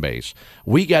fan base.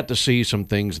 We got to see some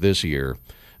things this year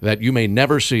that you may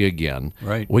never see again.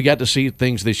 Right. We got to see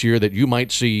things this year that you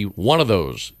might see one of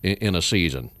those in a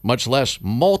season, much less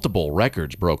multiple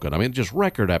records broken. I mean, just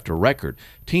record after record,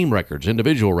 team records,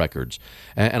 individual records.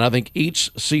 And I think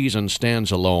each season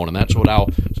stands alone, and that's what I'll,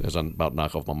 as I'm about to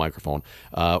knock off my microphone,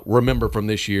 remember from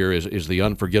this year is the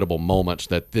unforgettable moments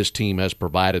that this team has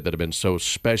provided that have been so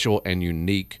special and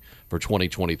unique for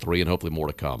 2023 and hopefully more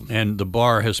to come. And the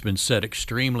bar has been set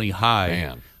extremely high.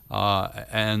 Man.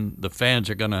 And the fans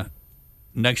are going to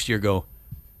next year go,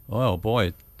 oh,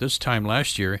 boy, this time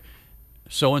last year,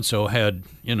 so-and-so had,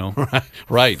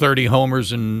 right. 30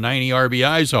 homers and 90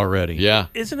 RBIs already. Yeah.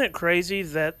 Isn't it crazy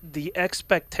that the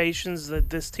expectations that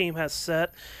this team has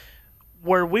set,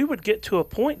 where we would get to a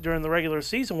point during the regular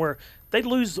season where they'd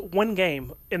lose one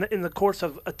game in the course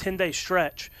of a 10-day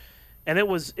stretch, and it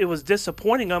was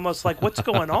disappointing, almost like, what's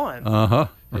going on? Uh-huh.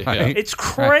 Yeah. Right. It's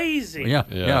crazy.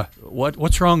 Yeah.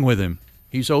 What's wrong with him?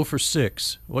 He's 0 for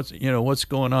 6. What's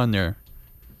going on there?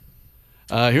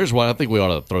 Here's what I think we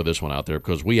ought to throw this one out there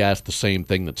because we asked the same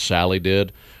thing that Sally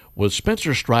did. Was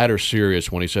Spencer Strider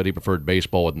serious when he said he preferred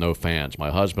baseball with no fans? My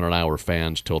husband and I were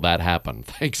fans till that happened.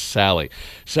 Thanks, Sally.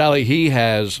 Sally, he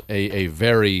has a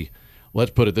very,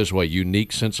 let's put it this way,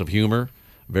 unique sense of humor.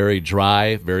 Very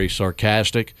dry, very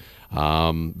sarcastic.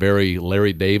 Very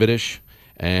Larry David-ish,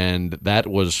 and that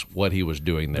was what he was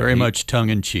doing there. Very much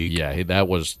tongue-in-cheek. Yeah, that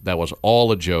was all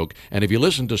a joke. And if you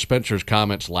listen to Spencer's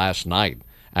comments last night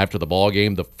after the ball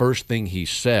game, the first thing he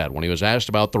said when he was asked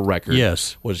about the record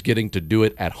was getting to do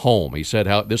it at home. He said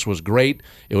how this was great.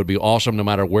 It would be awesome no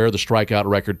matter where the strikeout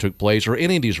record took place or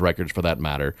any of these records for that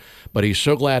matter. But he's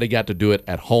so glad he got to do it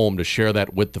at home to share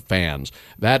that with the fans.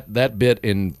 That bit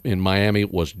in Miami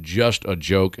was just a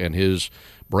joke and his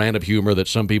brand of humor that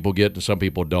some people get and some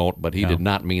people don't, but he did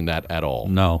not mean that at all.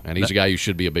 No. And he's a guy you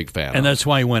should be a big fan of. And that's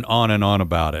why he went on and on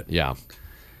about it. Yeah.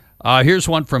 Here's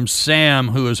one from Sam,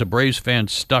 who is a Braves fan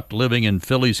stuck living in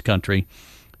Phillies country.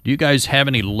 Do you guys have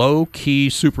any low-key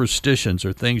superstitions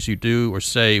or things you do or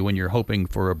say when you're hoping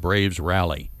for a Braves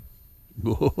rally?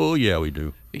 Oh, yeah, we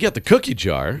do. You got the cookie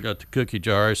jar. We got the cookie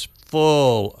jars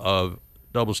full of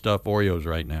double-stuffed Oreos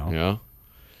right now. Yeah.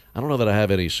 I don't know that I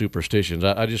have any superstitions.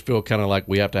 I just feel kind of like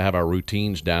we have to have our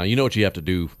routines down. You know what you have to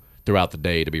do throughout the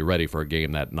day to be ready for a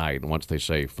game that night. And once they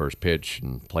say first pitch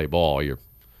and play ball,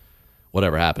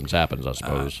 whatever happens, I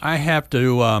suppose. I have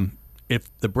to, if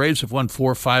the Braves have won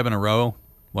 4 or 5 in a row,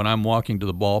 when I'm walking to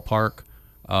the ballpark,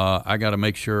 I got to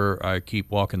make sure I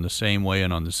keep walking the same way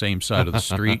and on the same side of the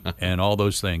street and all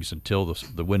those things until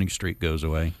the winning streak goes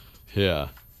away. Yeah.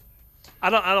 I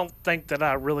don't think that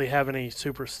I really have any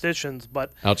superstitions,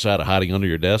 but outside of hiding under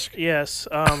your desk? Yes.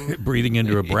 Breathing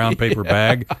into a brown paper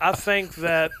bag? I think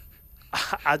that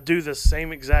I do the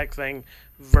same exact thing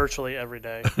virtually every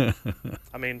day.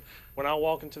 I mean, when I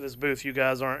walk into this booth, you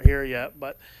guys aren't here yet,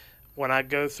 but when I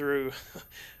go through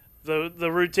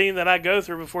the routine that I go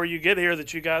through before you get here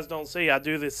that you guys don't see, I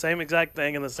do the same exact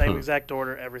thing in the same exact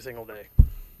order every single day.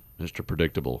 Mr.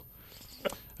 Predictable.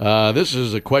 This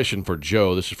is a question for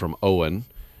Joe. This is from Owen.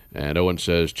 And Owen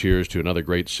says, cheers to another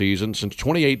great season. Since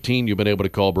 2018, you've been able to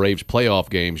call Braves playoff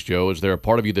games, Joe. Is there a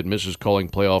part of you that misses calling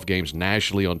playoff games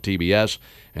nationally on TBS?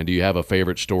 And do you have a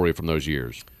favorite story from those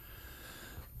years?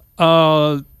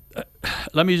 Let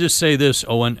me just say this,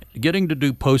 Owen. Getting to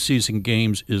do postseason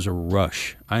games is a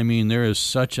rush. I mean, there is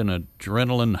such an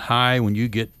adrenaline high when you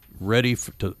get ready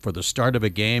for the start of a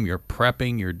game. You're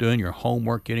prepping, you're doing your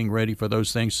homework, getting ready for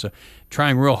those things. So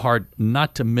trying real hard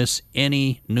not to miss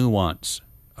any nuance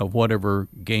of whatever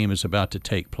game is about to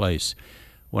take place.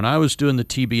 When I was doing the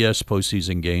TBS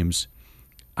postseason games,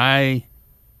 I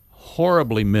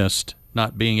horribly missed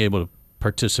not being able to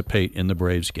participate in the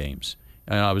Braves games.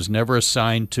 And I was never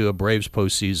assigned to a Braves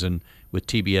postseason with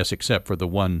TBS except for the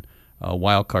one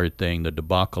wild card thing, the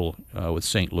debacle with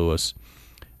St. Louis.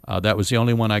 That was the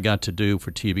only one I got to do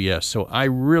for TBS. So I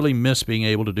really miss being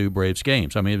able to do Braves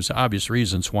games. I mean, there's obvious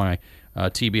reasons why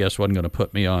TBS wasn't going to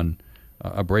put me on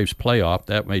a Braves playoff.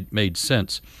 That made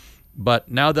sense.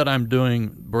 But now that I'm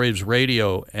doing Braves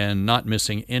radio and not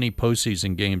missing any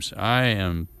postseason games, I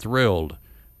am thrilled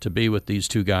to be with these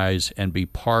two guys and be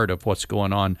part of what's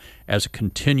going on as a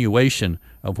continuation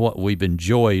of what we've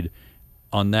enjoyed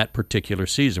on that particular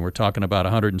season. We're talking about a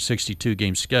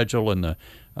 162-game schedule and the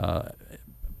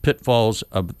pitfalls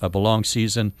of a long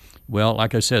season. Well,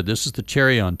 like I said, this is the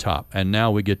cherry on top, and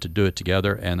now we get to do it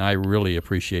together, and I really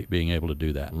appreciate being able to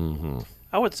do that. Mm-hmm.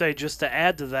 I would say, just to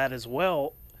add to that as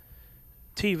well,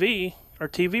 our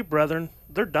TV brethren,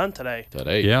 they're done today.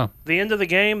 Yeah. The end of the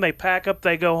game, they pack up,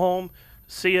 they go home.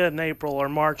 See you in April or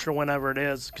March or whenever it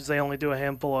is, because they only do a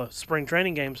handful of spring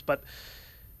training games. But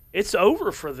it's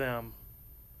over for them.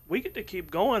 We get to keep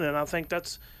going, and I think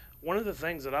that's one of the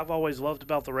things that I've always loved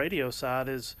about the radio side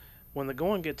is when the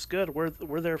going gets good,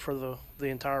 we're there for the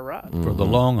entire ride. For the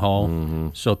long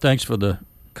haul. So thanks for the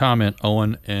comment,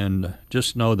 Owen, and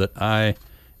just know that I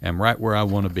am right where I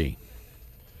want to be.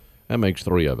 That makes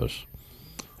three of us.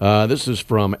 This is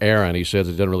from Aaron. He says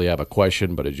he doesn't really have a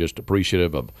question, but is just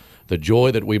appreciative of the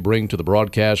joy that we bring to the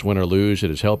broadcast, win or lose. It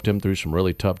has helped him through some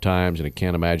really tough times, and he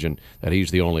can't imagine that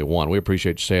he's the only one. We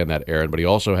appreciate you saying that, Aaron. But he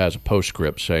also has a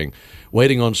postscript saying,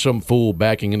 waiting on some fool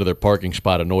backing into their parking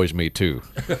spot annoys me too.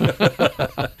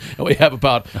 We have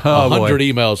about 100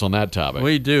 emails on that topic.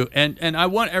 We do. And I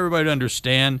want everybody to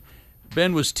understand,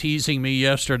 Ben was teasing me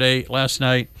last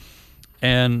night,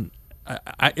 and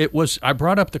I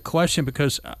brought up the question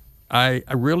because I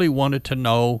really wanted to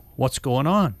know what's going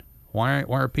on. Why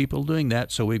are people doing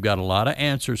that? So we've got a lot of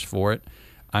answers for it.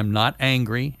 I'm not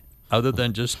angry, other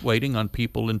than just waiting on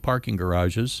people in parking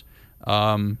garages.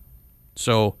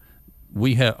 So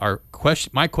we have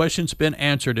my question's been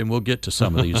answered, and we'll get to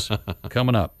some of these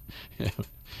coming up. Yeah,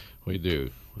 we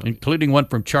do. Including one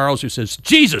from Charles who says,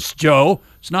 Jesus, Joe,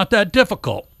 it's not that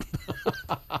difficult.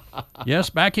 Yes,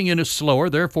 backing in is slower,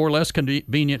 therefore less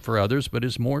convenient for others, but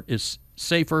is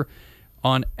safer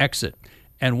on exit.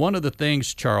 And one of the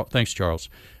things, thanks, Charles,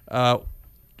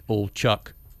 old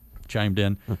Chuck chimed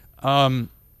in,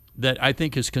 that I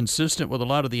think is consistent with a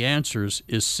lot of the answers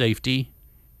is safety.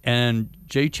 And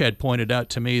J. Chad pointed out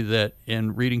to me that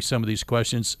in reading some of these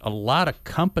questions, a lot of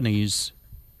companies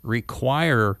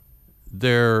require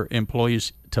their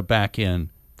employees to back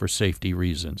in for safety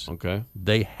reasons. Okay.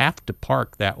 They have to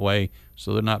park that way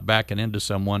so they're not backing into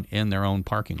someone in their own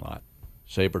parking lot.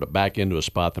 Safer to back into a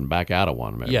spot than back out of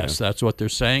one, maybe. Yes, that's what they're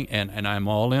saying, and I'm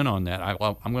all in on that.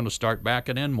 I'm going to start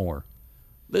backing in more.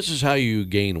 This is how you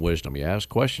gain wisdom. You ask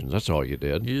questions. That's all you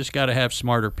did. You just got to have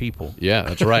smarter people. Yeah,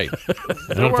 that's right.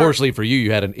 And unfortunately for you,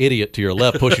 you had an idiot to your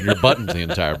left pushing your buttons the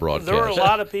entire broadcast. There were a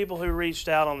lot of people who reached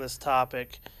out on this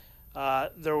topic.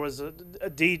 There was a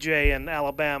DJ in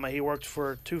Alabama. He worked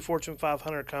for 2 Fortune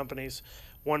 500 companies,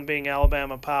 one being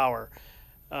Alabama Power.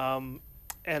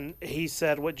 And he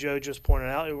said what Joe just pointed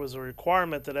out. It was a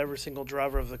requirement that every single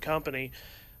driver of the company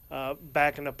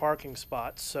back into parking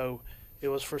spots. So it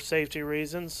was for safety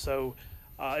reasons. So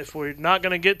if we're not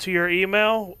going to get to your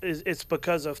email, it's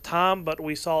because of time, but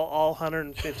we saw all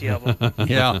 150 of them.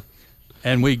 Yeah,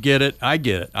 and we get it. I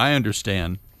get it. I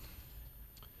understand.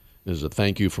 This is a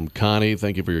thank you from Connie.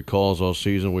 Thank you for your calls all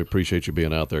season. We appreciate you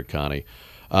being out there, Connie.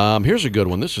 Here's a good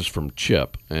one. This is from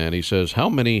Chip, and he says, how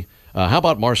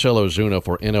about Marcell Ozuna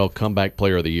for NL Comeback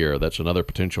Player of the Year? That's another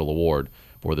potential award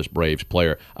for this Braves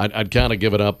player. I'd kind of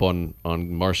give it up on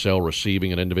Marcell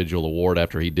receiving an individual award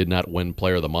after he did not win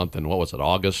Player of the Month in, what was it,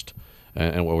 August?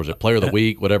 And what was it, Player of the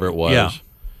Week, whatever it was.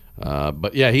 Yeah.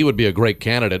 But, yeah, he would be a great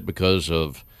candidate because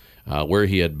of where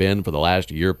he had been for the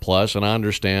last year plus, and I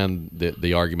understand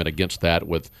the argument against that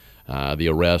with the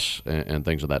arrests and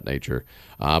things of that nature.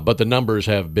 But the numbers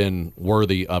have been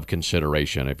worthy of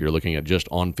consideration if you're looking at just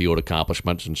on-field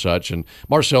accomplishments and such. And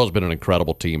Marcell's been an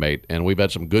incredible teammate, and we've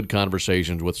had some good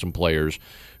conversations with some players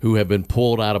who have been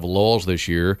pulled out of lulls this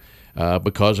year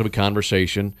because of a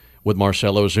conversation with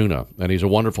Marcell Ozuna, and he's a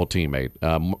wonderful teammate.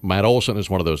 Matt Olson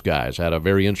is one of those guys. Had a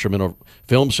very instrumental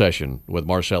film session with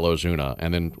Marcell Ozuna,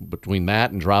 and then between that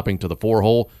and dropping to the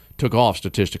 4-hole, took off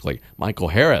statistically. Michael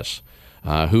Harris,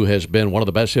 who has been one of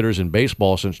the best hitters in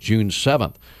baseball since June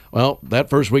 7th. Well, that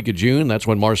first week of June, that's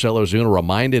when Marcell Ozuna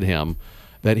reminded him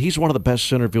that he's one of the best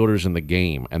center fielders in the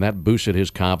game, and that boosted his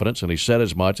confidence, and he said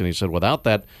as much, and he said, without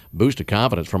that boost of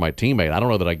confidence from my teammate, I don't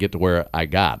know that I get to where I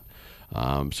got.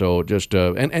 So just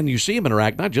and you see him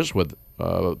interact not just with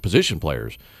position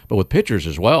players, but with pitchers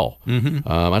as well. Mm-hmm.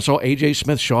 I saw A.J.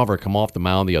 Smith-Shawver come off the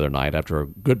mound the other night after a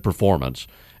good performance,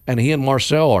 and he and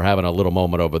Marcell are having a little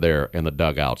moment over there in the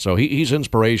dugout. So he's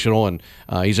inspirational, and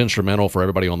he's instrumental for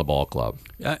everybody on the ball club.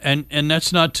 And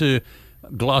that's not to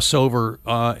gloss over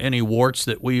any warts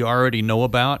that we already know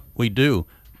about. We do.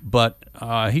 But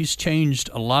he's changed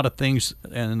a lot of things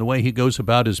in the way he goes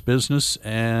about his business,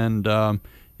 and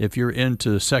if you're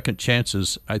into second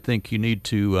chances, I think you need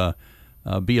to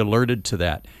be alerted to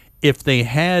that. If they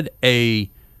had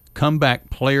a comeback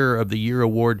player of the year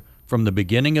award from the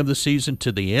beginning of the season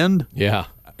to the end, Yeah.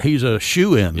 he's a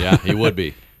shoo-in. Yeah, he would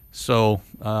be. So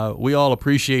we all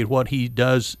appreciate what he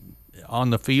does on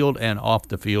the field and off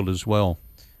the field as well.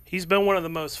 He's been one of the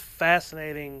most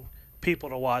fascinating people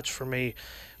to watch for me.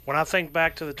 When I think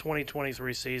back to the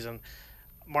 2023 season,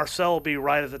 Marcell will be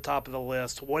right at the top of the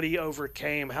list. What he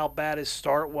overcame, how bad his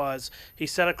start was. He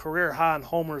set a career high in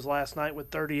homers last night with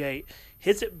 38.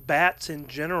 His at-bats in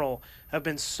general have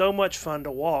been so much fun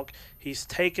to walk. He's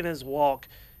taken his walks.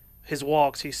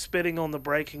 He's spitting on the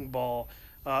breaking ball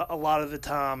a lot of the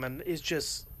time, and it's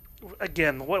just,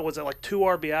 again, what was it, like 2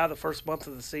 RBI the first month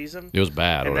of the season? It was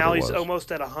bad. And now he's was.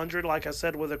 almost at 100, like I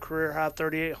said, with a career high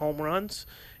 38 home runs.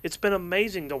 It's been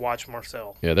amazing to watch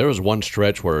Marcell. Yeah, there was one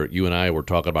stretch where you and I were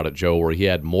talking about it, Joe, where he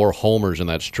had more homers in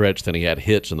that stretch than he had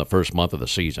hits in the first month of the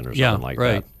season or something like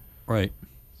that. Right.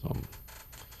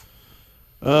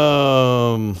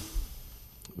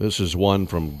 This is one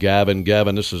from Gavin.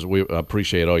 Gavin, we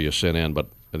appreciate all you sent in, but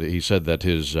he said that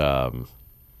his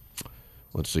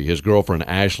his girlfriend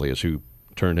Ashley is who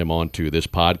turned him on to this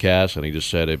podcast, and he just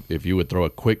said if you would throw a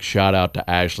quick shout out to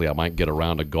Ashley, I might get a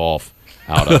round of golf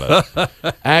out of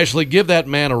it. Ashley, give that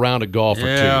man a round of golf or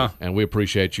two, and we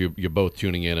appreciate you both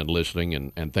tuning in and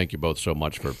listening, and thank you both so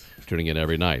much for tuning in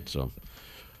every night. So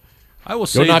I will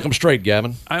say, go knock them straight,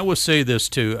 Gavin. I will say this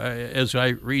too, as I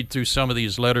read through some of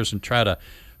these letters and try to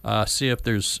see if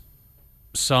there's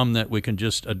some that we can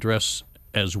just address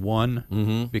as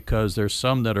one, because there's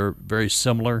some that are very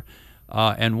similar,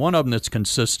 and one of them that's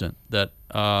consistent. That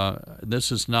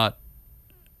this is not.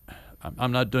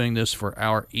 I'm not doing this for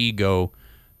our ego.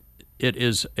 It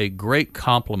is a great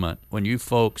compliment when you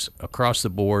folks across the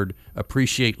board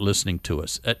appreciate listening to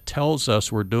us. It tells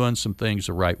us we're doing some things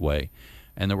the right way,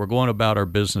 and that we're going about our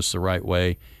business the right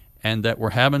way, and that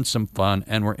we're having some fun,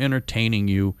 and we're entertaining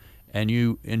you, and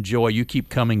you enjoy. You keep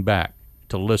coming back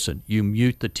to listen. You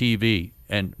mute the TV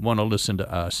and want to listen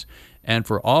to us. And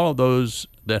for all of those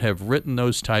that have written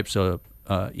those types of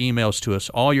emails to us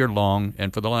all year long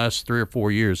and for the last 3 or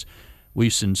 4 years, we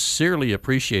sincerely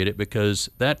appreciate it, because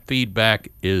that feedback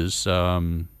is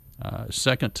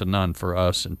second to none for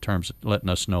us in terms of letting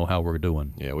us know how we're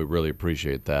doing. Yeah, we really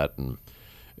appreciate that, and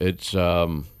it's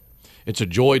a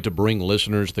joy to bring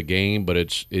listeners the game, but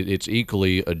it's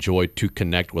equally a joy to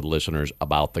connect with listeners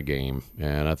about the game,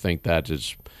 and I think that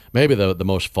is maybe the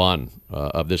most fun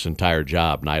of this entire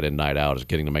job, night in, night out, is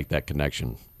getting to make that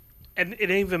connection. And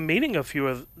even meeting a few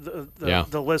of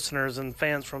the listeners and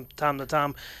fans from time to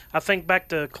time. I think back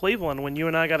to Cleveland when you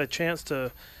and I got a chance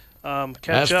to catch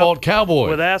Asphalt up Cowboy.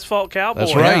 with Asphalt Cowboy.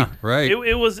 That's right. Yeah, right.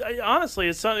 It was honestly,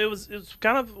 it was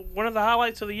kind of one of the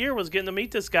highlights of the year was getting to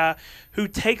meet this guy who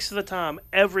takes the time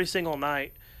every single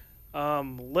night,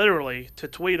 literally, to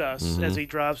tweet us as he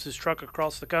drives his truck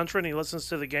across the country and he listens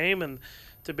to the game, and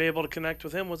to be able to connect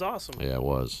with him was awesome. Yeah, it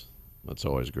was. That's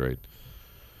always great.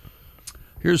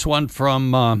 Here's one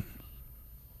from,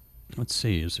 let's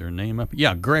see, is there a name up?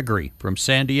 Yeah, Gregory from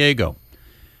San Diego.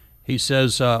 He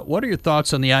says, what are your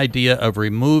thoughts on the idea of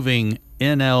removing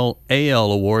NL,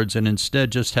 AL awards and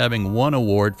instead just having one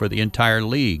award for the entire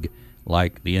league,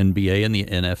 like the NBA and the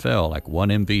NFL, like one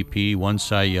MVP, one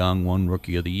Cy Young, one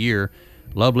Rookie of the Year?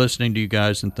 Love listening to you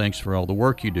guys, and thanks for all the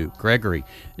work you do. Gregory,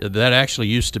 that actually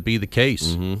used to be the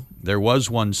case. There was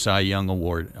one Cy Young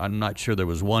award. I'm not sure there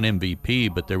was one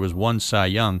MVP, but there was one Cy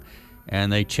Young,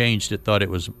 and they changed it, thought it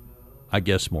was, I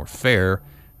guess, more fair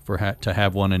to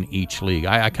have one in each league.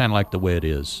 I kind of like the way it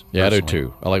is. Yeah, personally. I do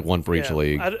too. I like one for each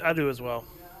league. I do as well.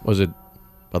 Was it,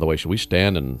 by the way, should we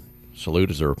stand and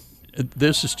salute? Is there...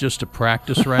 This is just a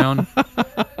practice round.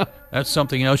 That's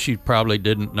something else you probably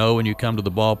didn't know when you come to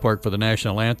the ballpark for the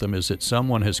national anthem, is that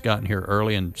someone has gotten here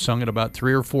early and sung it about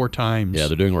 3 or 4 times. Yeah,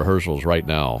 they're doing rehearsals right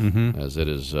now, as it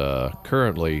is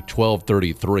currently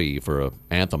 12:33 for an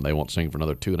anthem. They won't sing for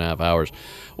another 2.5 hours.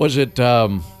 Was it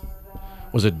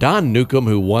Don Newcomb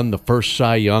who won the first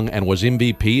Cy Young and was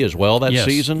MVP as well that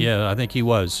season? Yeah, I think he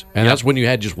was. And that's when you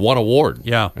had just one award.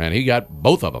 Yeah. And he got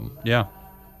both of them. Yeah.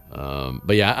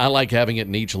 But yeah, I like having it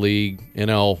in each league: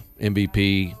 NL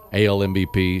MVP, AL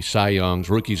MVP, Cy Youngs,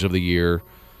 Rookies of the Year,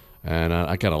 and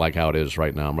I kind of like how it is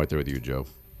right now. I'm right there with you, Joe.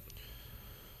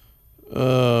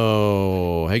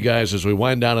 Oh, hey guys, as we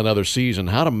wind down another season,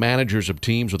 how do managers of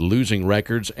teams with losing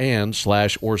records and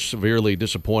 / or severely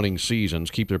disappointing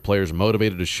seasons keep their players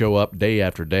motivated to show up day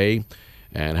after day?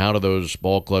 And how do those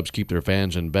ball clubs keep their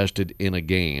fans invested in a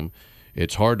game?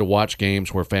 it's hard to watch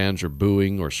games where fans are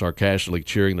booing or sarcastically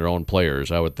cheering their own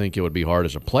players. I would think it would be hard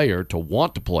as a player to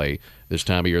want to play this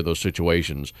time of year, those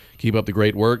situations. Keep up the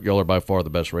great work. Y'all are by far the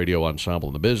best radio ensemble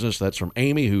in the business. That's from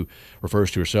Amy, who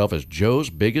refers to herself as Joe's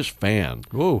biggest fan.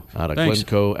 Ooh, out of thanks.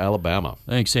 Glencoe, Alabama.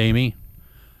 Thanks, Amy.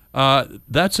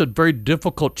 That's a very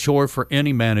difficult chore for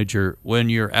any manager when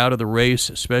you're out of the race,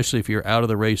 especially if you're out of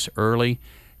the race early.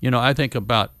 You know, I think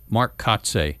about Mark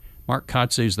Kotsay. Mark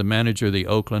Kotsay is the manager of the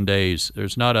Oakland A's.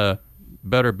 There's not a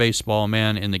better baseball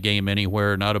man in the game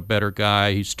anywhere, not a better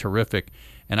guy. He's terrific.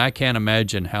 And I can't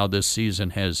imagine how this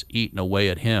season has eaten away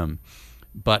at him.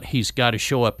 But he's got to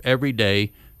show up every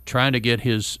day trying to get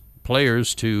his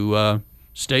players to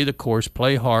stay the course,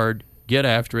 play hard, get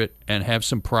after it, and have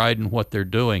some pride in what they're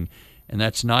doing. And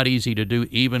that's not easy to do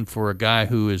even for a guy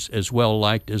who is as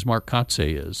well-liked as Mark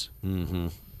Kotsay is. Mm-hmm.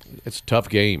 It's a tough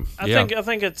game. I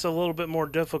think it's a little bit more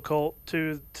difficult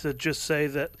to just say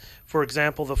that, for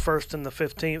example, the 1st and the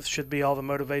 15th should be all the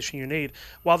motivation you need.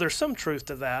 While there's some truth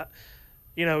to that,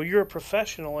 you know, you're a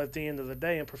professional at the end of the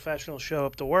day, and professionals show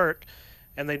up to work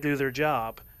and they do their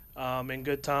job in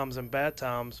good times and bad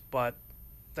times. But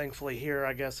thankfully here,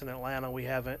 I guess in Atlanta, we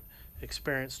haven't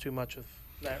experienced too much of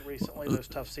that recently, those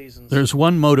tough seasons. There's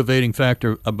one motivating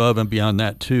factor above and beyond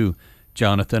that too,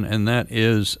 Jonathan, and that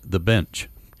is the bench.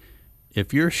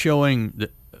 If you're showing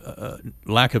the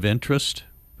lack of interest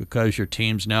because your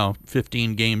team's now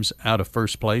 15 games out of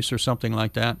first place or something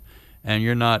like that, and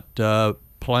you're not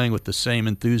playing with the same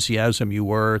enthusiasm you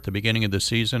were at the beginning of the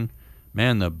season,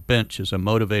 man, the bench is a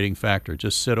motivating factor.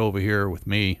 Just sit over here with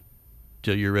me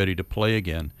till you're ready to play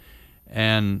again.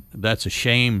 And that's a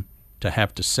shame to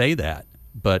have to say that,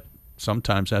 but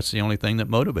sometimes that's the only thing that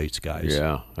motivates guys.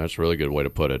 Yeah, that's a really good way to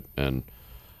put it. And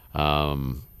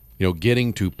you know,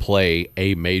 getting to play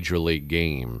a major league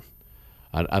game,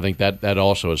 I think that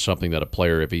also is something that a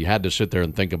player, if he had to sit there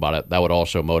and think about it, that would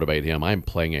also motivate him. I'm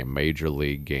playing a major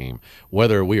league game.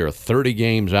 Whether we are 30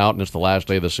 games out and it's the last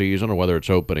day of the season or whether it's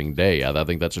opening day, I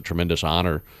think that's a tremendous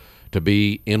honor to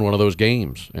be in one of those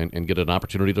games and get an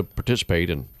opportunity to participate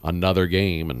in another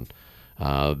game.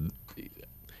 And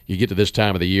you get to this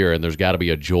time of the year, and there's got to be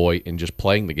a joy in just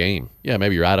playing the game. Yeah,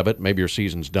 maybe you're out of it. Maybe your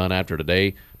season's done after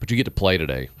today, but you get to play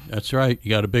today. That's right. You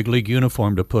got a big league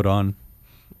uniform to put on,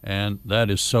 and that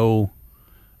is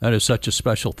such a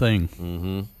special thing.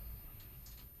 Mm-hmm.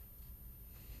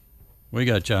 What you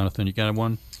got, Jonathan? You got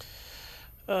one?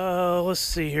 Let's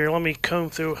see here. Let me comb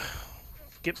through,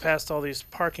 get past all these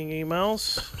parking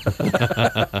emails.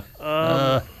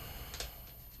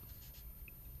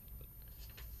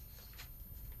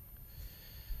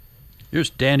 Here's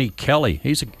Danny Kelly.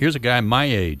 Here's a guy my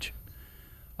age.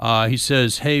 He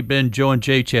says, "Hey, Ben, Joe, and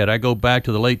Jay Chad, I go back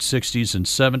to the late 60s and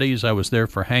 70s. I was there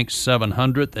for Hank's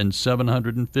 700th and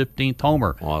 715th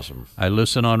homer. Awesome. I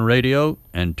listen on radio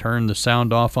and turn the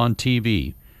sound off on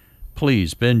TV.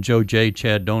 Please, Ben, Joe, Jay,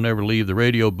 Chad, don't ever leave the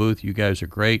radio booth. You guys are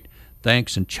great.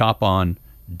 Thanks, and chop on,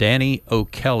 Danny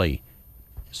O'Kelly,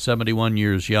 71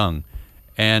 years young."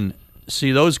 And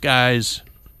see, those guys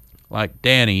like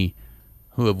Danny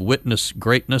who have witnessed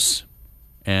greatness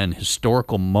and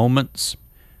historical moments.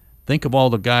 Think of all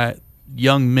the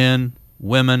young men,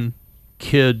 women,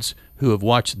 kids who have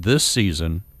watched this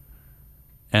season,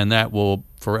 and that will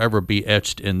forever be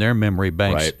etched in their memory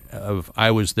banks. Right. Of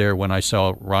I was there when I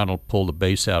saw Ronald pull the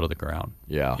base out of the ground.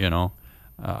 Yeah. You know,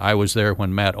 I was there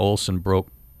when Matt Olson broke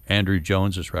Andrew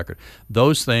Jones's record.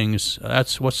 Those things,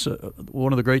 that's what's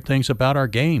one of the great things about our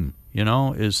game, you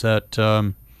know, is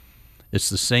that it's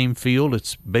the same field.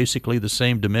 It's basically the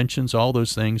same dimensions, all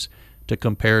those things to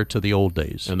compare to the old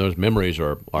days. And those memories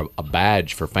are a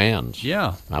badge for fans.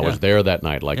 Yeah. I was there that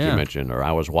night, like you Yeah. mentioned, or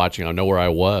I was watching. I know where I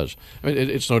was. I mean,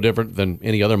 it's no different than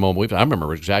any other moment. I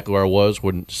remember exactly where I was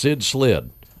when Sid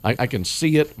slid. I can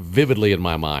see it vividly in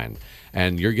my mind.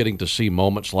 And you're getting to see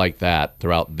moments like that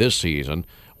throughout this season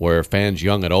where fans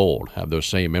young and old have those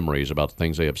same memories about the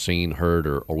things they have seen, heard,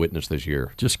 or witnessed this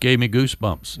year. Just gave me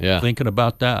goosebumps Yeah. thinking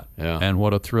about that. Yeah. And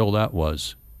what a thrill that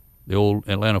was. The old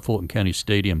Atlanta Fulton County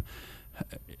Stadium.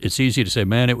 It's easy to say,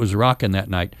 man, it was rocking that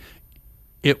night.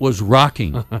 It was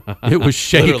rocking. It was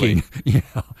shaking. Yeah,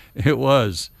 it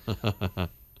was.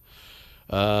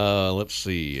 Let's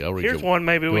see. I'll read Here's you. one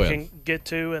maybe Go we ahead. can get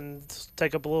to and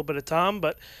take up a little bit of time,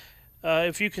 but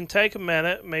if you can take a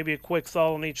minute, maybe a quick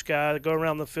thought on each guy, go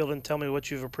around the field and tell me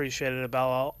what you've appreciated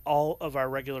about all of our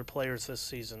regular players this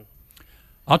season.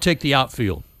 I'll take the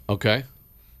outfield, Okay.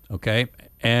 okay?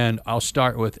 And I'll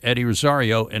start with Eddie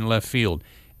Rosario in left field.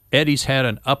 Eddie's had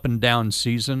an up and down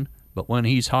season, but when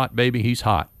he's hot, baby, he's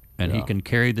hot, and he Yeah. can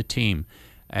carry the team.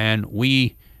 And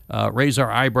we raise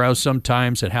our eyebrows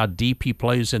sometimes at how deep he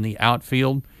plays in the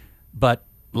outfield, but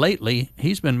lately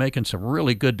he's been making some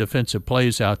really good defensive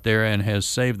plays out there and has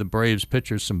saved the Braves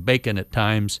pitchers some bacon at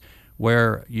times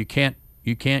where you can't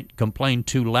complain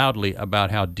too loudly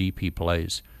about how deep he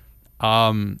plays.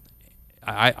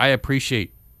 I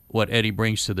appreciate what Eddie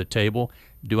brings to the table.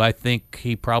 Do I think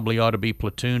he probably ought to be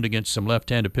platooned against some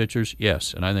left-handed pitchers?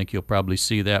 Yes, and I think you'll probably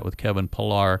see that with Kevin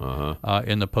Pillar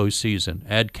in the postseason.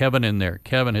 Add Kevin in there.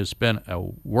 Kevin has been a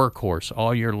workhorse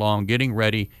all year long, getting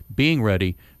ready, being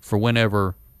ready for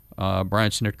whenever Brian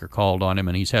Snitker called on him,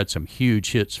 and he's had some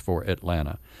huge hits for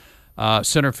Atlanta.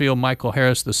 Center field, Michael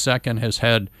Harris II has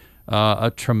had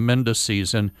a tremendous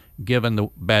season given the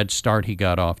bad start he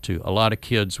got off to. A lot of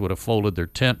kids would have folded their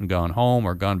tent and gone home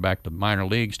or gone back to the minor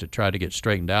leagues to try to get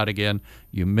straightened out again.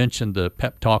 You mentioned the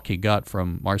pep talk he got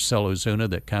from Marcell Ozuna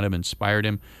that kind of inspired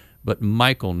him. But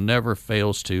Michael never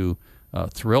fails to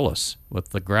thrill us with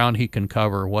the ground he can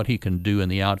cover, what he can do in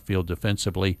the outfield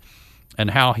defensively,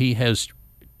 and how he's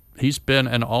been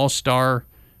an all-star,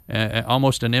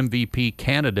 almost an MVP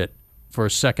candidate for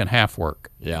second half work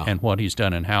and what he's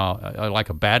done, and how like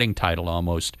a batting title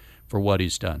almost for what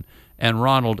he's done. And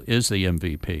Ronald is the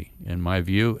MVP in my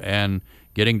view, and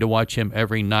getting to watch him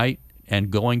every night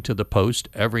and going to the post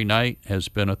every night has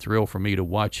been a thrill for me to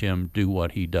watch him do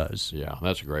what he does. Yeah,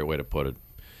 that's a great way to put it.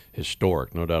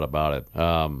 Historic, no doubt about it.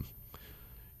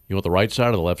 You want the right side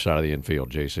or the left side of the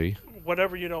infield, JC?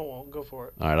 Whatever you don't want, go for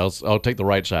it. All right, I'll take the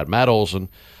right side. Matt Olson,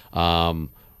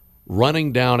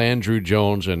 running down Andruw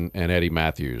Jones and Eddie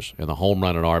Matthews in the home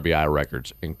run and RBI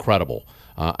records, incredible.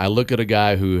 I look at a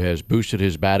guy who has boosted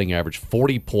his batting average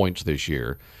 40 points this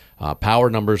year, power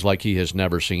numbers like he has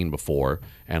never seen before,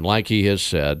 and like he has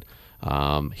said,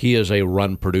 he is a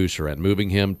run producer, and moving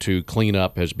him to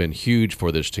cleanup has been huge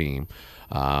for this team.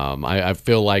 I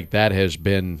feel like that has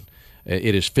been –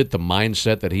 it has fit the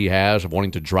mindset that he has of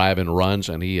wanting to drive in runs,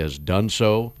 and he has done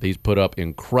so. He's put up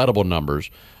incredible numbers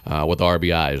with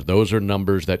RBIs. Those are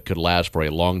numbers that could last for a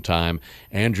long time.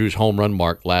 Andrew's home run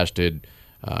mark lasted,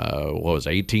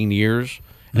 18 years?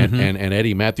 And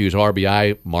Eddie Matthews'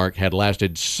 RBI mark had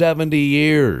lasted 70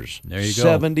 years. There you go.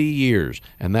 70 years.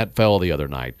 And that fell the other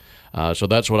night. So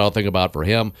that's what I'll think about for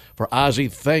him. For Ozzie,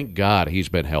 thank God he's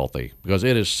been healthy, because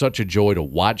it is such a joy to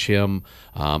watch him.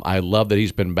 I love that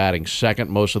he's been batting second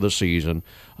most of the season.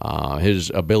 His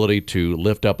ability to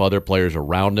lift up other players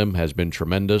around him has been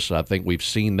tremendous. I think we've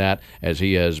seen that as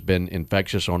he has been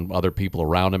infectious on other people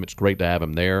around him. It's great to have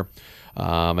him there.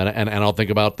 And I'll think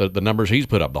about the numbers he's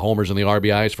put up, the homers and the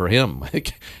RBIs for him.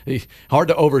 Hard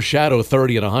to overshadow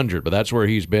 30 and 100, but that's where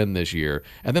he's been this year.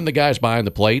 And then the guys behind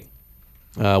the plate,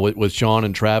 with Sean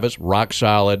and Travis, rock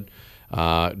solid,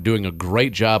 doing a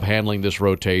great job handling this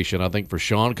rotation. I think for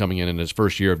Sean coming in his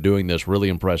first year of doing this, really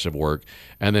impressive work.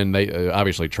 And then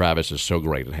obviously Travis is so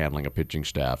great at handling a pitching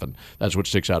staff, and that's what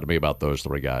sticks out to me about those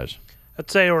three guys.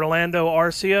 I'd say Orlando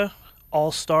Arcia,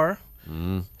 all-star.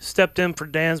 Stepped in for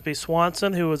Dansby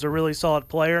Swanson, who was a really solid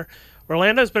player.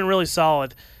 Orlando's been really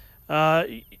solid.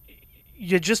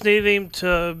 You just need him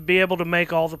to be able to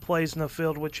make all the plays in the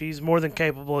field, which he's more than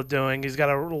capable of doing. He's got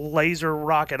a laser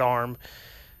rocket arm.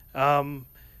 And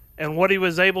what he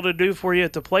was able to do for you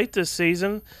at the plate this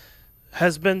season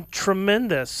has been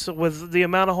tremendous with the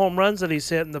amount of home runs that he's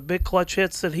hit and the big clutch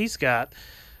hits that he's got.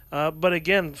 But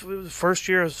again, first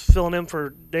year is filling in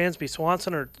for Dansby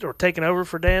Swanson or taking over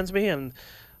for Dansby, and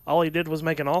all he did was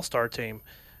make an all-star team.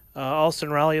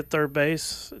 Austin Riley at third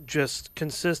base, just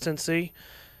consistency.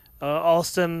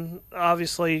 Austin,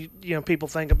 obviously, people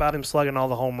think about him slugging all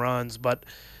the home runs, but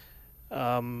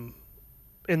in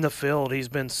the field, he's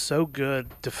been so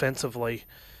good defensively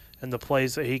and the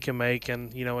plays that he can make.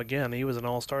 And, again, he was an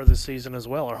all-star this season as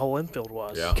well. Our whole infield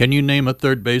was. Yeah. Can you name a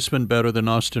third baseman better than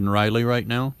Austin Riley right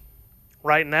now?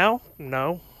 Right now?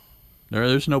 No.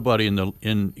 There's nobody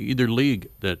in either league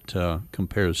that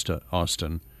compares to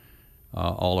Austin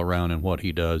all around in what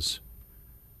he does.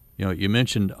 You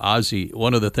mentioned Ozzie.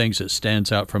 One of the things that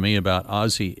stands out for me about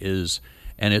Ozzie is,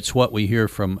 and it's what we hear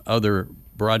from other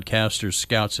broadcasters,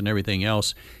 scouts, and everything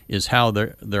else, is how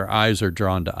their eyes are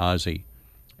drawn to Ozzie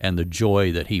and the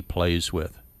joy that he plays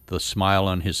with, the smile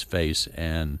on his face,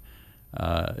 and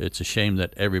it's a shame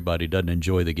that everybody doesn't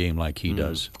enjoy the game like he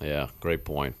does. Yeah, great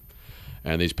point.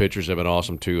 And these pitchers have been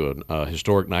awesome, too. A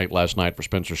historic night last night for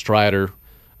Spencer Strider.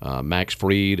 Max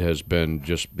Fried has been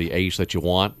just the ace that you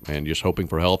want, and just hoping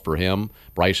for health for him.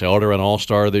 Bryce Elder, an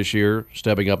all-star this year,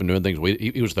 stepping up and doing things.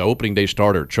 He was the opening day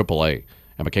starter at AAA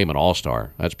and became an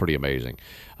all-star. That's pretty amazing.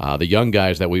 The young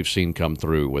guys that we've seen come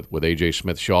through with A.J.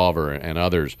 Smith-Shawver and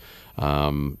others,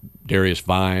 Darius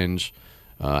Vines,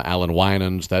 Alan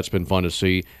Winans, that's been fun to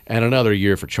see. And another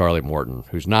year for Charlie Morton,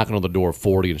 who's knocking on the door of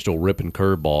 40 and still ripping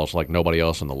curveballs like nobody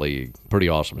else in the league. Pretty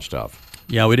awesome stuff.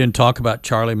 Yeah, we didn't talk about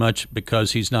Charlie much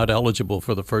because he's not eligible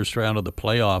for the first round of the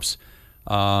playoffs.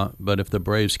 But if the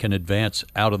Braves can advance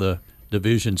out of the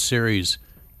division series,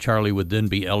 Charlie would then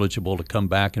be eligible to come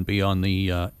back and be on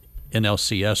the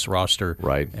NLCS roster.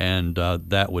 Right. And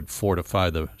that would fortify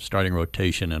the starting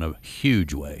rotation in a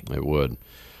huge way. It would.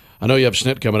 I know you have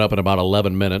SNIT coming up in about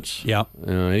 11 minutes. Yeah.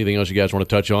 Anything else you guys want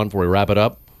to touch on before we wrap it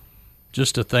up?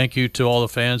 Just a thank you to all the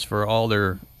fans for all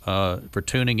their for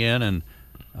tuning in and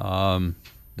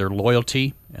their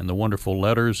loyalty and the wonderful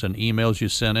letters and emails you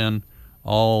sent in.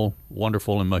 All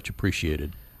wonderful and much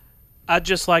appreciated. I'd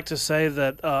just like to say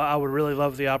that I would really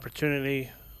love the opportunity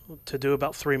to do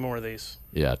about 3 more of these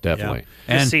Yeah, definitely.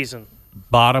 Yeah. this And season.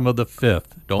 bottom of the 5th.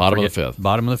 Bottom of the forget, 5th.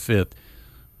 Bottom of the 5th.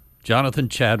 Jonathan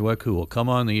Chadwick, who will come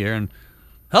on the air and,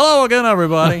 hello again,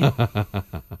 everybody.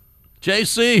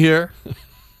 JC here.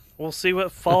 We'll see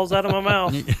what falls out of my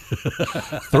mouth.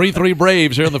 3-3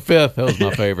 Braves here in the 5th. That was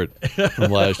my favorite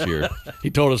from last year.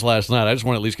 He told us last night, I just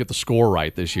want to at least get the score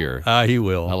right this year. He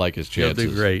will. I like his chances.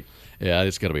 He'll do great. Yeah,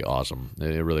 it's going to be awesome.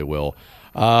 It really will.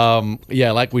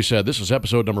 Yeah, like we said, this is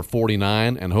episode number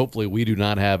 49, and hopefully we do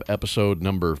not have episode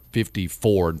number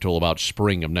 54 until about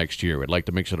spring of next year. We'd like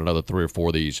to mix in another 3 or 4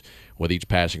 of these with each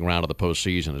passing round of the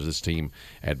postseason as this team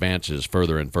advances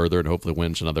further and further and hopefully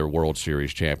wins another World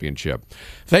Series championship.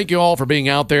 Thank you all for being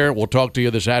out there. We'll talk to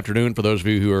you this afternoon. For those of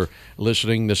you who are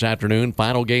listening this afternoon,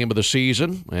 final game of the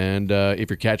season. And if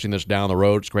you're catching this down the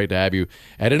road, it's great to have you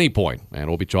at any point. And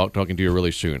we'll be talking to you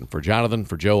really soon. For Jonathan,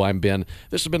 for Joe, I'm Ben.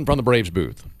 This has been From the Braves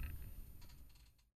Booth.